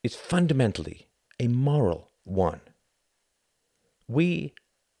is fundamentally a moral one. We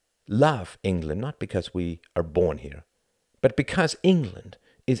love England not because we are born here, but because England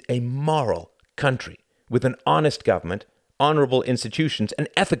is a moral country with an honest government, honorable institutions, and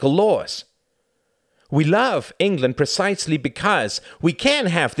ethical laws. We love England precisely because we can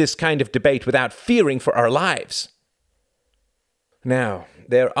have this kind of debate without fearing for our lives. Now,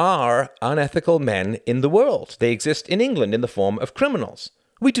 there are unethical men in the world. They exist in England in the form of criminals.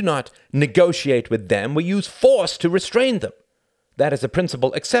 We do not negotiate with them. We use force to restrain them. That is a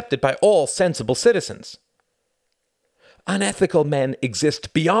principle accepted by all sensible citizens. Unethical men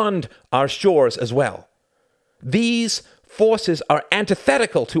exist beyond our shores as well. These forces are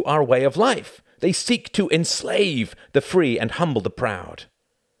antithetical to our way of life. They seek to enslave the free and humble the proud.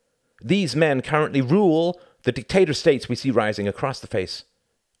 These men currently rule the dictator states we see rising across the face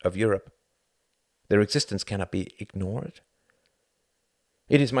of Europe. Their existence cannot be ignored.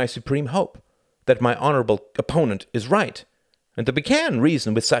 It is my supreme hope that my honorable opponent is right, and that we can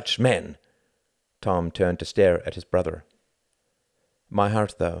reason with such men. Tom turned to stare at his brother. My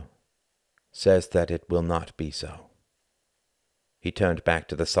heart, though, says that it will not be so. He turned back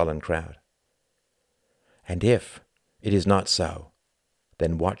to the sullen crowd. And if it is not so,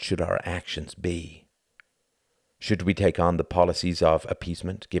 then what should our actions be? Should we take on the policies of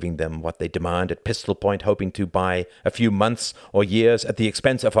appeasement, giving them what they demand at pistol point, hoping to buy a few months or years at the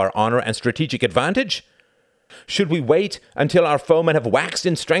expense of our honor and strategic advantage? Should we wait until our foemen have waxed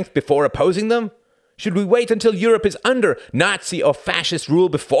in strength before opposing them? Should we wait until Europe is under Nazi or fascist rule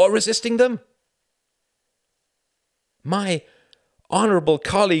before resisting them? My honorable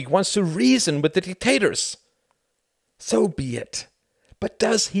colleague wants to reason with the dictators. So be it. But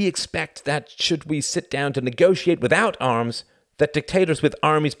does he expect that, should we sit down to negotiate without arms, that dictators with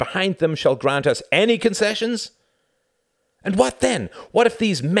armies behind them shall grant us any concessions? And what then? What if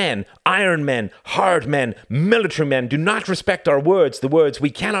these men, iron men, hard men, military men, do not respect our words, the words we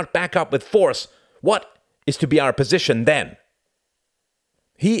cannot back up with force? What is to be our position then?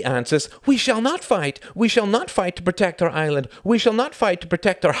 He answers, we shall not fight. We shall not fight to protect our island. We shall not fight to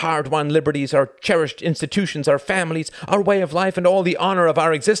protect our hard-won liberties, our cherished institutions, our families, our way of life, and all the honor of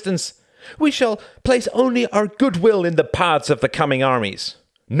our existence. We shall place only our goodwill in the paths of the coming armies.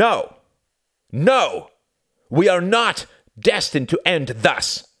 No, no, we are not destined to end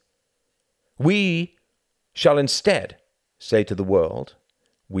thus. We shall instead say to the world,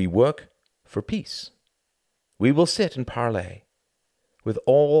 we work for peace. We will sit and parley with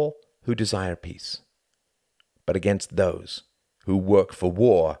all who desire peace. But against those who work for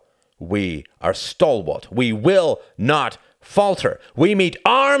war, we are stalwart. We will not falter. We meet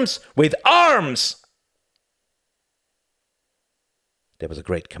arms with arms. There was a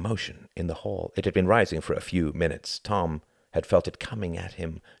great commotion in the hall. It had been rising for a few minutes. Tom had felt it coming at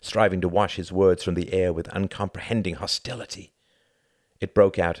him, striving to wash his words from the air with uncomprehending hostility. It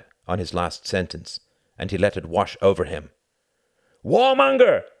broke out on his last sentence, and he let it wash over him.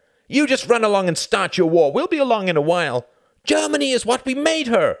 Warmonger! You just run along and start your war. We'll be along in a while. Germany is what we made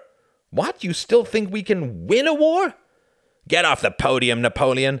her. What? You still think we can win a war? Get off the podium,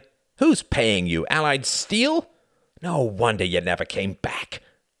 Napoleon. Who's paying you? Allied steel? No wonder you never came back.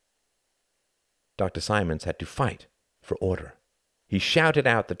 Dr. Simons had to fight for order. He shouted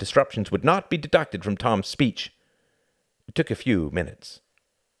out that disruptions would not be deducted from Tom's speech. It took a few minutes.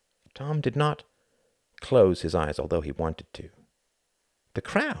 Tom did not close his eyes, although he wanted to. The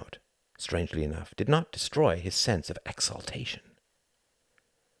crowd, strangely enough, did not destroy his sense of exaltation.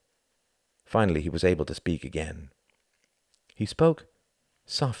 Finally, he was able to speak again. He spoke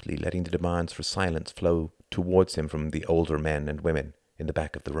softly, letting the demands for silence flow towards him from the older men and women in the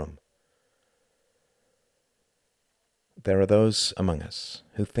back of the room. There are those among us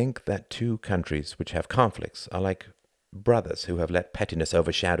who think that two countries which have conflicts are like brothers who have let pettiness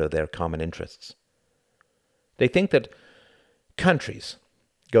overshadow their common interests. They think that countries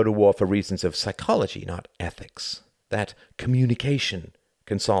go to war for reasons of psychology, not ethics. That communication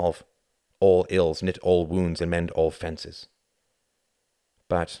can solve all ills, knit all wounds, and mend all fences.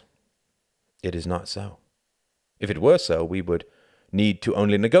 But it is not so. If it were so, we would need to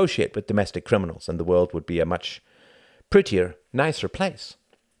only negotiate with domestic criminals, and the world would be a much prettier, nicer place.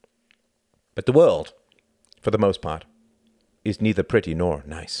 But the world, for the most part, is neither pretty nor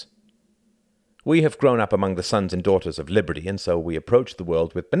nice. We have grown up among the sons and daughters of liberty, and so we approach the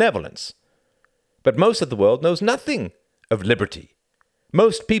world with benevolence. But most of the world knows nothing of liberty.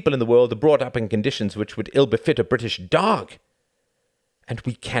 Most people in the world are brought up in conditions which would ill befit a British dog. And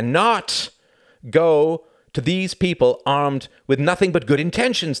we cannot go to these people armed with nothing but good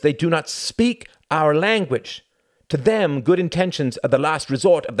intentions. They do not speak our language. To them, good intentions are the last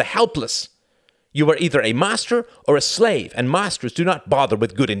resort of the helpless. You are either a master or a slave, and masters do not bother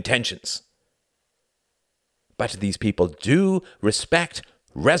with good intentions. But these people do respect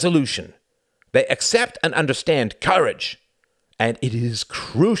resolution. They accept and understand courage. And it is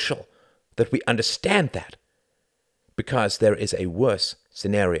crucial that we understand that, because there is a worse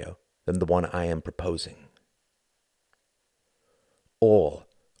scenario than the one I am proposing. all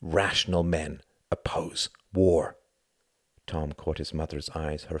rational men oppose war. Tom caught his mother's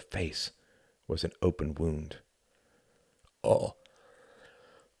eyes. Her face was an open wound. All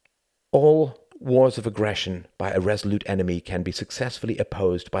wars of aggression by a resolute enemy can be successfully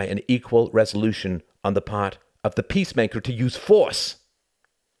opposed by an equal resolution on the part of the peacemaker to use force.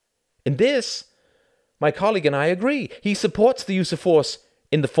 In this, my colleague and I agree. He supports the use of force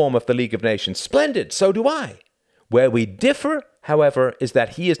in the form of the League of Nations. Splendid, so do I. Where we differ, however, is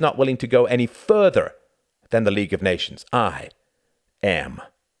that he is not willing to go any further than the League of Nations. I am.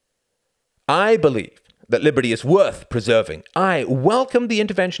 I believe that liberty is worth preserving. I welcome the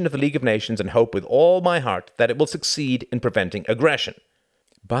intervention of the League of Nations and hope with all my heart that it will succeed in preventing aggression.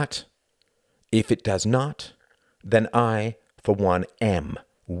 But if it does not, then I, for one, am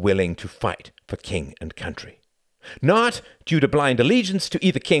willing to fight for king and country. Not due to blind allegiance to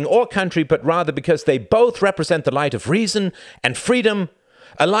either king or country, but rather because they both represent the light of reason and freedom,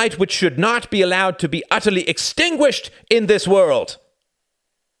 a light which should not be allowed to be utterly extinguished in this world.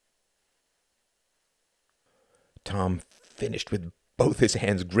 Tom finished with both his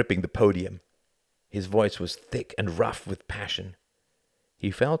hands gripping the podium. His voice was thick and rough with passion.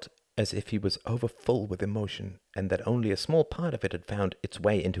 He felt as if he was overfull with emotion, and that only a small part of it had found its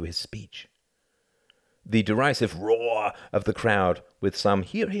way into his speech. The derisive roar of the crowd, with some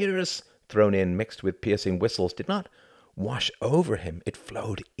hear-hears thrown in mixed with piercing whistles, did not wash over him. It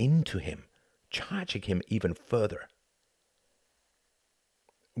flowed into him, charging him even further.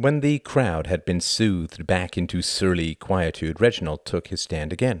 When the crowd had been soothed back into surly quietude, Reginald took his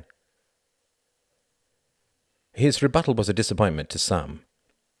stand again. His rebuttal was a disappointment to some.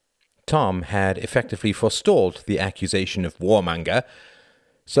 Tom had effectively forestalled the accusation of warmonger,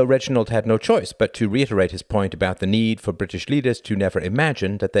 so Reginald had no choice but to reiterate his point about the need for British leaders to never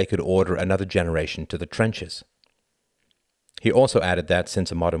imagine that they could order another generation to the trenches. He also added that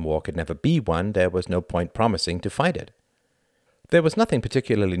since a modern war could never be one, there was no point promising to fight it. There was nothing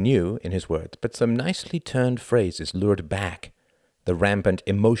particularly new in his words, but some nicely turned phrases lured back the rampant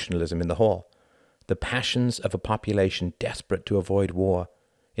emotionalism in the hall, the passions of a population desperate to avoid war,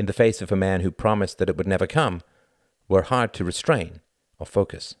 in the face of a man who promised that it would never come, were hard to restrain or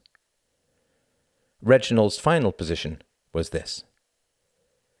focus. Reginald's final position was this: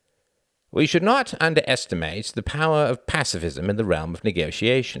 we should not underestimate the power of pacifism in the realm of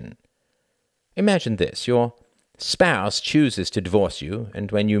negotiation. Imagine this: your spouse chooses to divorce you,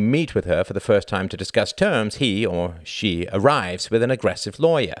 and when you meet with her for the first time to discuss terms, he or she arrives with an aggressive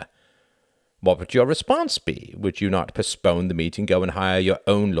lawyer. What would your response be? Would you not postpone the meeting, go and hire your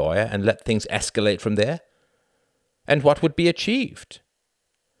own lawyer, and let things escalate from there? And what would be achieved?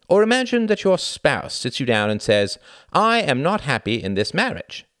 Or imagine that your spouse sits you down and says, I am not happy in this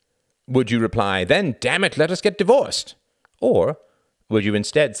marriage. Would you reply, then damn it, let us get divorced? Or would you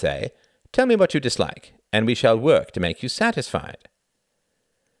instead say, tell me what you dislike, and we shall work to make you satisfied?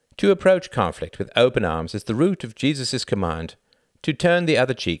 To approach conflict with open arms is the root of Jesus' command to turn the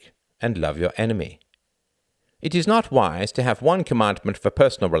other cheek and love your enemy. It is not wise to have one commandment for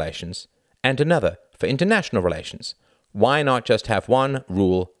personal relations and another for international relations. Why not just have one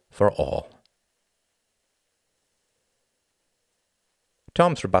rule for all?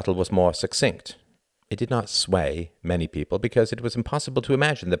 Tom's rebuttal was more succinct. It did not sway many people because it was impossible to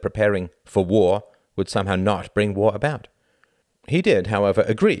imagine that preparing for war would somehow not bring war about. He did, however,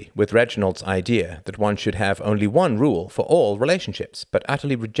 agree with Reginald's idea that one should have only one rule for all relationships, but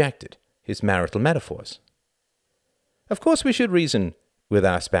utterly rejected his marital metaphors. Of course we should reason with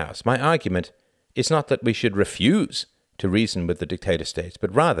our spouse. My argument is not that we should refuse to reason with the dictator states,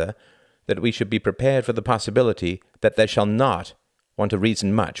 but rather that we should be prepared for the possibility that they shall not want to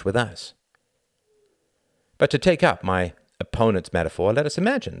reason much with us. But to take up my opponent's metaphor, let us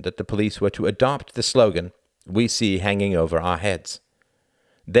imagine that the police were to adopt the slogan we see hanging over our heads.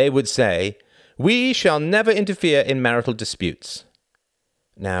 They would say, we shall never interfere in marital disputes.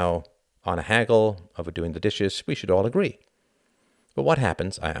 Now, on a haggle over doing the dishes, we should all agree. But what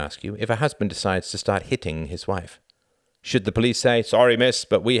happens, I ask you, if a husband decides to start hitting his wife? Should the police say, sorry, miss,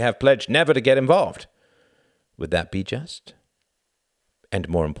 but we have pledged never to get involved? Would that be just? And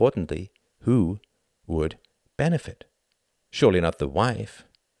more importantly, who would benefit? Surely not the wife.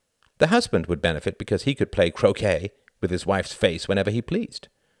 The husband would benefit because he could play croquet with his wife's face whenever he pleased.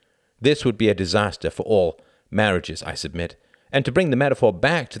 This would be a disaster for all marriages, I submit. And to bring the metaphor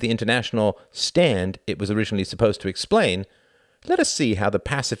back to the international stand it was originally supposed to explain, let us see how the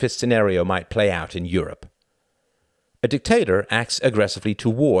pacifist scenario might play out in Europe. A dictator acts aggressively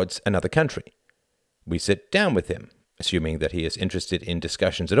towards another country. We sit down with him, assuming that he is interested in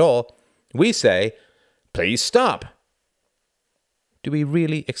discussions at all. We say, please stop. Do we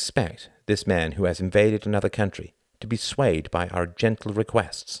really expect this man who has invaded another country to be swayed by our gentle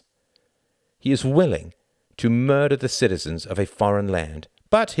requests? He is willing to murder the citizens of a foreign land,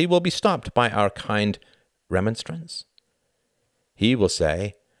 but he will be stopped by our kind remonstrance. He will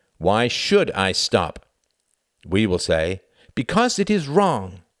say, "Why should I stop?" We will say, "Because it is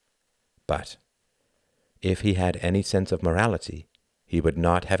wrong." But if he had any sense of morality, he would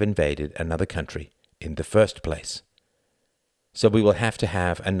not have invaded another country in the first place. So we will have to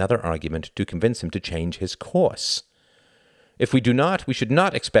have another argument to convince him to change his course. If we do not, we should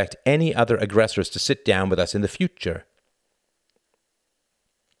not expect any other aggressors to sit down with us in the future.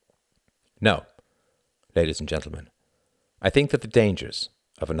 No, ladies and gentlemen, I think that the dangers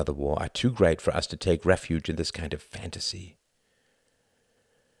of another war are too great for us to take refuge in this kind of fantasy.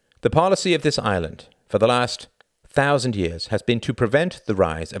 The policy of this island for the last 1,000 years has been to prevent the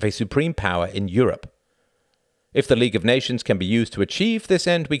rise of a supreme power in Europe. If the League of Nations can be used to achieve this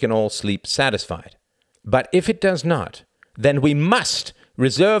end, we can all sleep satisfied. But if it does not, then we must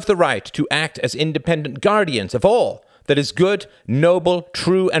reserve the right to act as independent guardians of all that is good, noble,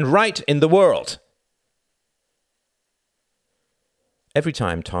 true, and right in the world. Every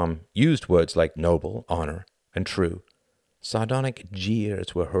time Tom used words like noble, honor, and true, sardonic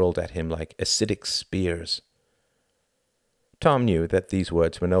jeers were hurled at him like acidic spears. Tom knew that these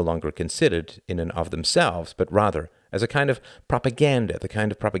words were no longer considered in and of themselves, but rather as a kind of propaganda, the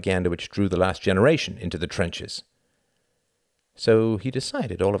kind of propaganda which drew the last generation into the trenches. So he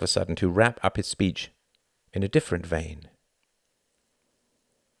decided all of a sudden to wrap up his speech in a different vein.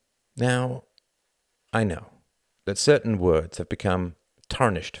 Now, I know that certain words have become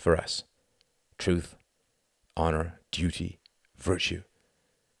tarnished for us. Truth, honor, duty, virtue.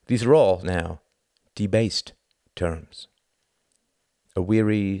 These are all now debased terms. A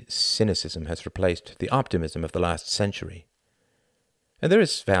weary cynicism has replaced the optimism of the last century. And there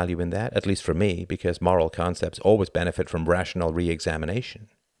is value in that, at least for me, because moral concepts always benefit from rational re-examination.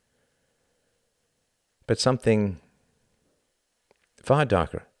 But something far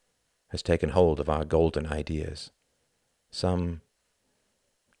darker has taken hold of our golden ideas. Some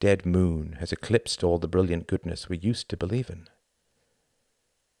dead moon has eclipsed all the brilliant goodness we used to believe in.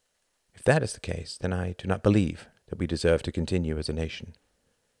 If that is the case, then I do not believe that we deserve to continue as a nation.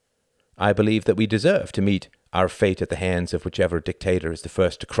 I believe that we deserve to meet our fate at the hands of whichever dictator is the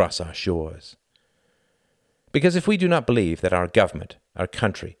first to cross our shores. Because if we do not believe that our government, our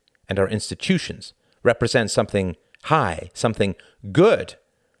country, and our institutions represent something high, something good,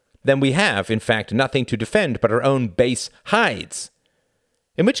 then we have, in fact, nothing to defend but our own base hides.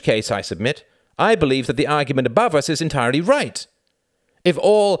 In which case, I submit, I believe that the argument above us is entirely right. If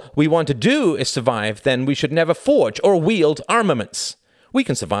all we want to do is survive, then we should never forge or wield armaments. We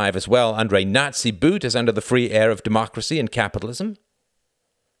can survive as well under a Nazi boot as under the free air of democracy and capitalism.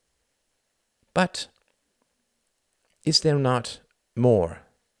 But is there not more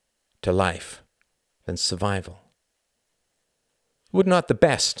to life than survival? Would not the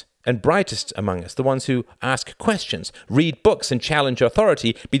best and brightest among us, the ones who ask questions, read books, and challenge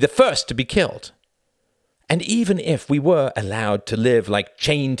authority, be the first to be killed? And even if we were allowed to live like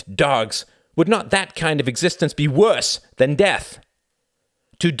chained dogs, would not that kind of existence be worse than death?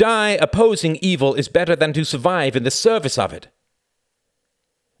 To die opposing evil is better than to survive in the service of it.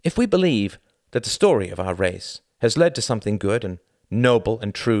 If we believe that the story of our race has led to something good and noble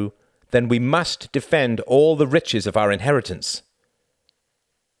and true, then we must defend all the riches of our inheritance.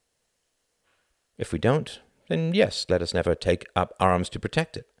 If we don't, then yes, let us never take up arms to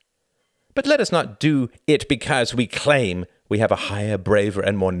protect it. But let us not do it because we claim we have a higher, braver,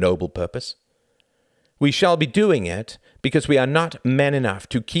 and more noble purpose. We shall be doing it because we are not men enough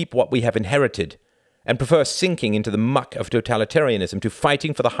to keep what we have inherited and prefer sinking into the muck of totalitarianism to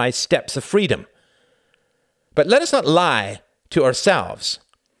fighting for the high steps of freedom. But let us not lie to ourselves.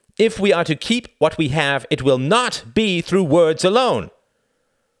 If we are to keep what we have, it will not be through words alone.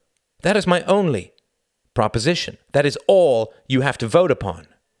 That is my only proposition. That is all you have to vote upon.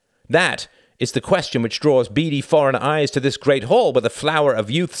 That is the question which draws beady foreign eyes to this great hall where the flower of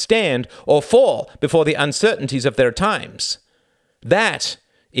youth stand or fall before the uncertainties of their times. That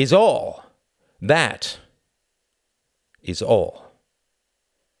is all. That is all.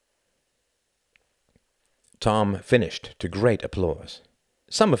 Tom finished to great applause.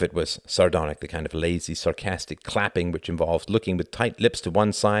 Some of it was sardonic, the kind of lazy, sarcastic clapping which involves looking with tight lips to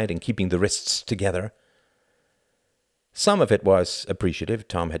one side and keeping the wrists together. Some of it was appreciative.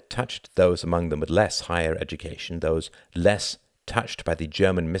 Tom had touched those among them with less higher education, those less touched by the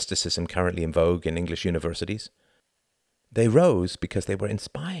German mysticism currently in vogue in English universities. They rose because they were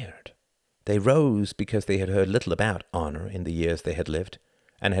inspired. They rose because they had heard little about honor in the years they had lived,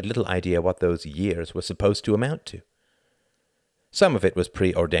 and had little idea what those years were supposed to amount to. Some of it was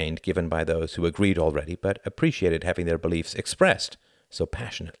preordained, given by those who agreed already, but appreciated having their beliefs expressed so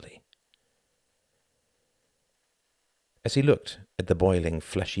passionately. As he looked at the boiling,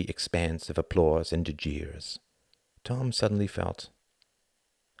 fleshy expanse of applause and jeers, Tom suddenly felt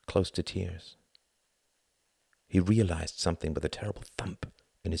close to tears. He realized something with a terrible thump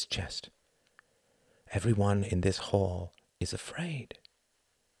in his chest. Everyone in this hall is afraid.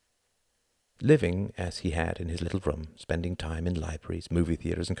 Living as he had in his little room, spending time in libraries, movie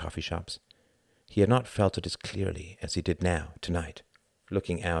theaters, and coffee shops, he had not felt it as clearly as he did now, tonight,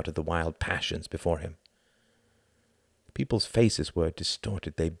 looking out at the wild passions before him. People's faces were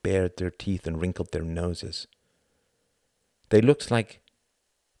distorted. They bared their teeth and wrinkled their noses. They looked like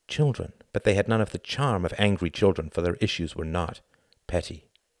children, but they had none of the charm of angry children, for their issues were not petty.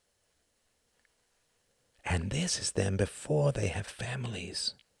 And this is them before they have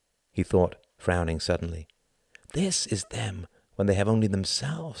families, he thought, frowning suddenly. This is them when they have only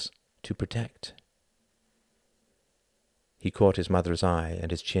themselves to protect. He caught his mother's eye,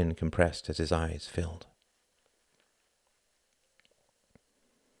 and his chin compressed as his eyes filled.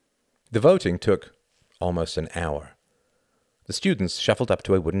 The voting took almost an hour. The students shuffled up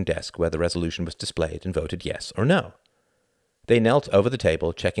to a wooden desk where the resolution was displayed and voted yes or no. They knelt over the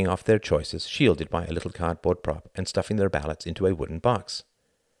table, checking off their choices, shielded by a little cardboard prop, and stuffing their ballots into a wooden box.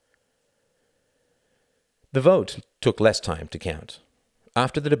 The vote took less time to count.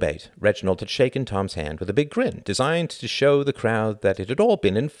 After the debate, Reginald had shaken Tom's hand with a big grin, designed to show the crowd that it had all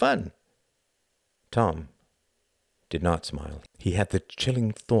been in fun. Tom did not smile. He had the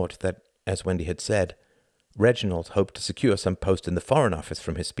chilling thought that, as Wendy had said, Reginald hoped to secure some post in the Foreign Office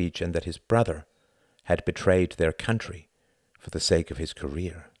from his speech, and that his brother had betrayed their country for the sake of his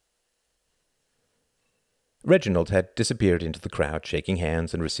career. Reginald had disappeared into the crowd, shaking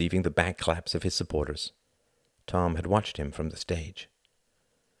hands and receiving the back claps of his supporters. Tom had watched him from the stage.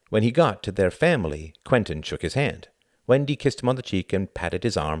 When he got to their family, Quentin shook his hand. Wendy kissed him on the cheek and patted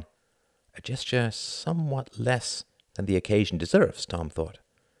his arm, a gesture somewhat less than the occasion deserves, Tom thought.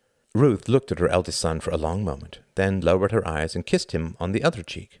 Ruth looked at her eldest son for a long moment, then lowered her eyes and kissed him on the other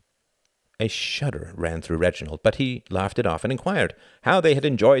cheek. A shudder ran through Reginald, but he laughed it off and inquired how they had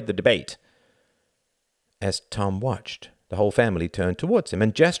enjoyed the debate. As Tom watched, the whole family turned towards him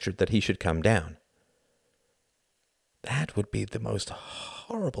and gestured that he should come down. That would be the most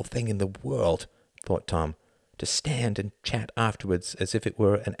horrible thing in the world, thought Tom, to stand and chat afterwards as if it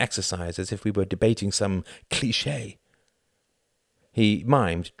were an exercise, as if we were debating some cliché. He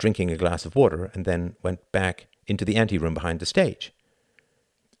mimed drinking a glass of water and then went back into the anteroom behind the stage.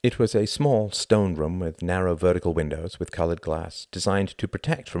 It was a small stone room with narrow vertical windows with colored glass, designed to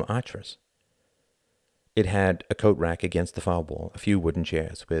protect from archers. It had a coat rack against the far wall, a few wooden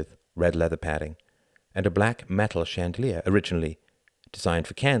chairs with red leather padding, and a black metal chandelier, originally designed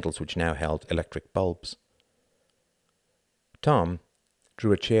for candles which now held electric bulbs. Tom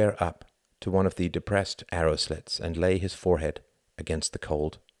drew a chair up to one of the depressed arrow slits and lay his forehead against the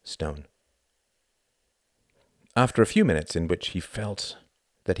cold stone. After a few minutes in which he felt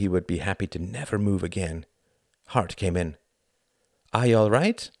that he would be happy to never move again, Hart came in. "Are you all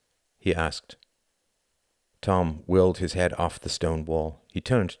right?" he asked. Tom whirled his head off the stone wall. He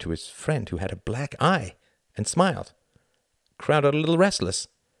turned to his friend, who had a black eye, and smiled. "Crowd are a little restless.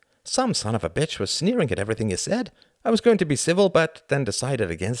 Some son of a bitch was sneering at everything you said. I was going to be civil, but then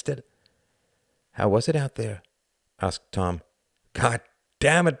decided against it." "How was it out there?" asked Tom. "God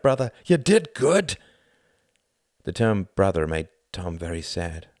damn it, brother, you did good." The term brother made Tom very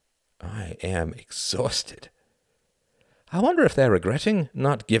sad. "I am exhausted. I wonder if they're regretting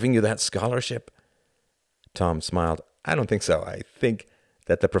not giving you that scholarship." Tom smiled. "I don't think so. I think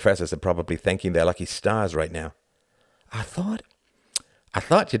that the professors are probably thanking their lucky stars right now." I thought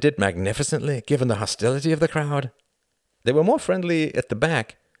you did magnificently, given the hostility of the crowd." "They were more friendly at the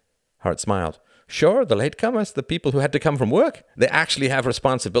back." Hart smiled. "Sure, the latecomers, the people who had to come from work, they actually have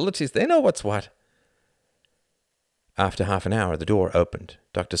responsibilities. They know what's what." After half an hour, the door opened.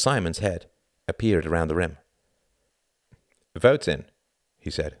 Dr. Simon's head appeared around the rim. "Votes in,"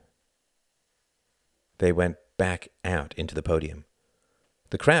 he said. They went back out into the podium.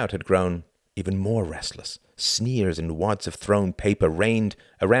 The crowd had grown even more restless. Sneers and wads of thrown paper rained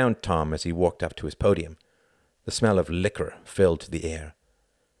around Tom as he walked up to his podium. The smell of liquor filled the air.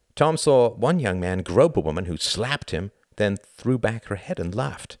 Tom saw one young man grope a woman who slapped him, then threw back her head and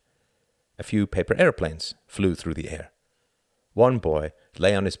laughed. A few paper airplanes flew through the air. One boy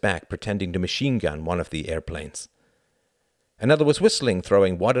lay on his back pretending to machine gun one of the airplanes. Another was whistling,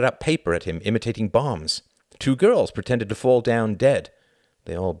 throwing wadded-up paper at him, imitating bombs. 2 girls pretended to fall down dead.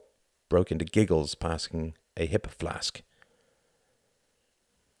 They all broke into giggles, passing a hip flask.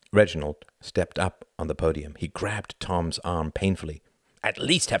 Reginald stepped up on the podium. He grabbed Tom's arm painfully. "At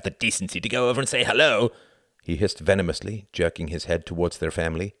least have the decency to go over and say hello," he hissed venomously, jerking his head towards their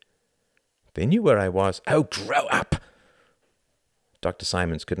family. "They knew where I was." "Oh, grow up!" Dr.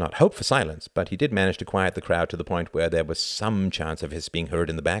 Simons could not hope for silence, but he did manage to quiet the crowd to the point where there was some chance of his being heard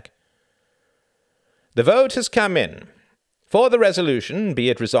in the back. "The vote has come in. For the resolution, be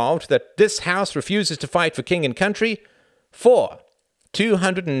it resolved that this House refuses to fight for king and country, for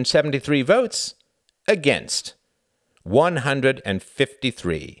 273 votes, against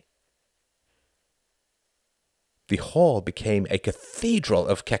 153. The hall became a cathedral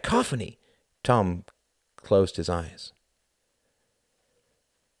of cacophony. Tom closed his eyes.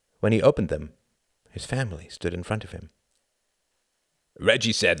 When he opened them, his family stood in front of him.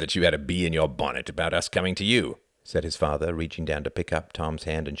 "Reggie said that you had a bee in your bonnet about us coming to you," said his father, reaching down to pick up Tom's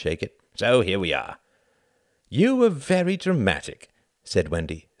hand and shake it. "So here we are." "You were very dramatic," said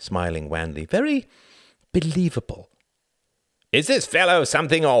Wendy, smiling wanly. "Very believable." "Is this fellow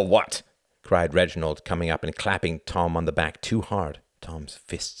something or what?" cried Reginald, coming up and clapping Tom on the back too hard. Tom's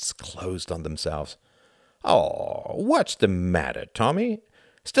fists closed on themselves. "Oh, what's the matter, Tommy?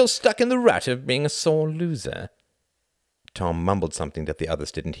 Still stuck in the rut of being a sore loser?" Tom mumbled something that the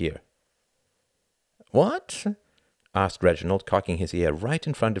others didn't hear. "What?" asked Reginald, cocking his ear right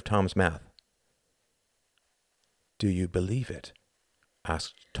in front of Tom's mouth. "Do you believe it?"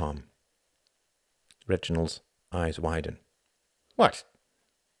 asked Tom. Reginald's eyes widened. "What?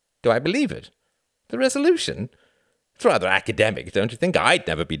 Do I believe it? The resolution? It's rather academic, don't you think? I'd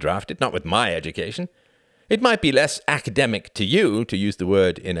never be drafted, not with my education. It might be less academic to you, to use the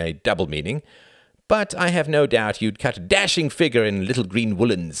word in a double meaning, but I have no doubt you'd cut a dashing figure in little green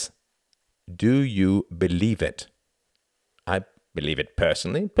woolens." "Do you believe it?" "I believe it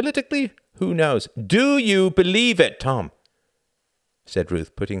personally. Politically, who knows?" "Do you believe it, Tom?" said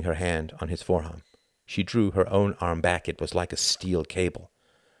Ruth, putting her hand on his forearm. She drew her own arm back. It was like a steel cable.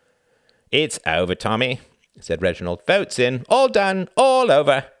 "It's over, Tommy," said Reginald. "Votes in. All done. All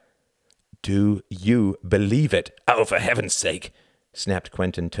over." "Do you believe it?" "Oh, for heaven's sake," snapped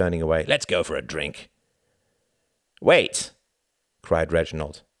Quentin, turning away. "Let's go for a drink." "Wait," cried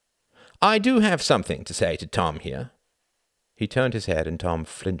Reginald. "I do have something to say to Tom here." He turned his head, and Tom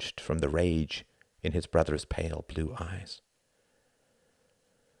flinched from the rage in his brother's pale blue eyes.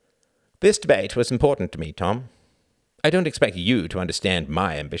 "This debate was important to me, Tom. I don't expect you to understand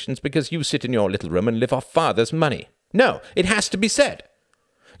my ambitions because you sit in your little room and live off Father's money. No, it has to be said.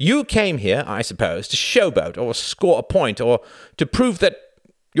 You came here, I suppose, to showboat or score a point or to prove that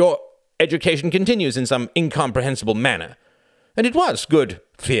your education continues in some incomprehensible manner. And it was good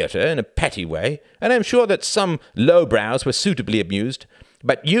theatre in a petty way, and I'm sure that some lowbrows were suitably amused.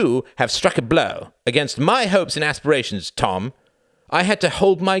 But you have struck a blow against my hopes and aspirations, Tom. I had to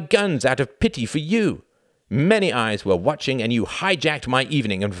hold my guns out of pity for you. Many eyes were watching, and you hijacked my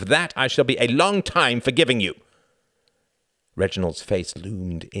evening, and for that I shall be a long time forgiving you." Reginald's face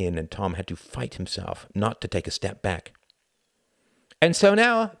loomed in, and Tom had to fight himself not to take a step back. "And so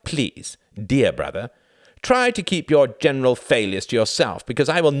now, please, dear brother, try to keep your general failures to yourself, because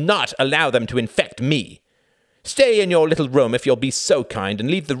I will not allow them to infect me. Stay in your little room if you'll be so kind, and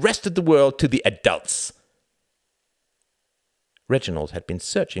leave the rest of the world to the adults." Reginald had been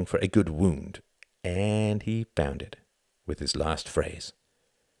searching for a good wound, and he found it with his last phrase.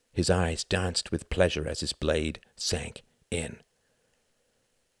 His eyes danced with pleasure as his blade sank in.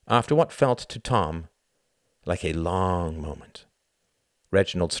 After what felt to Tom like a long moment,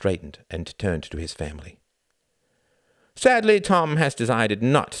 Reginald straightened and turned to his family. "Sadly, Tom has decided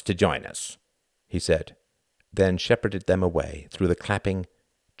not to join us," he said, then shepherded them away through the clapping,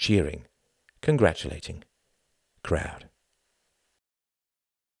 cheering, congratulating crowd.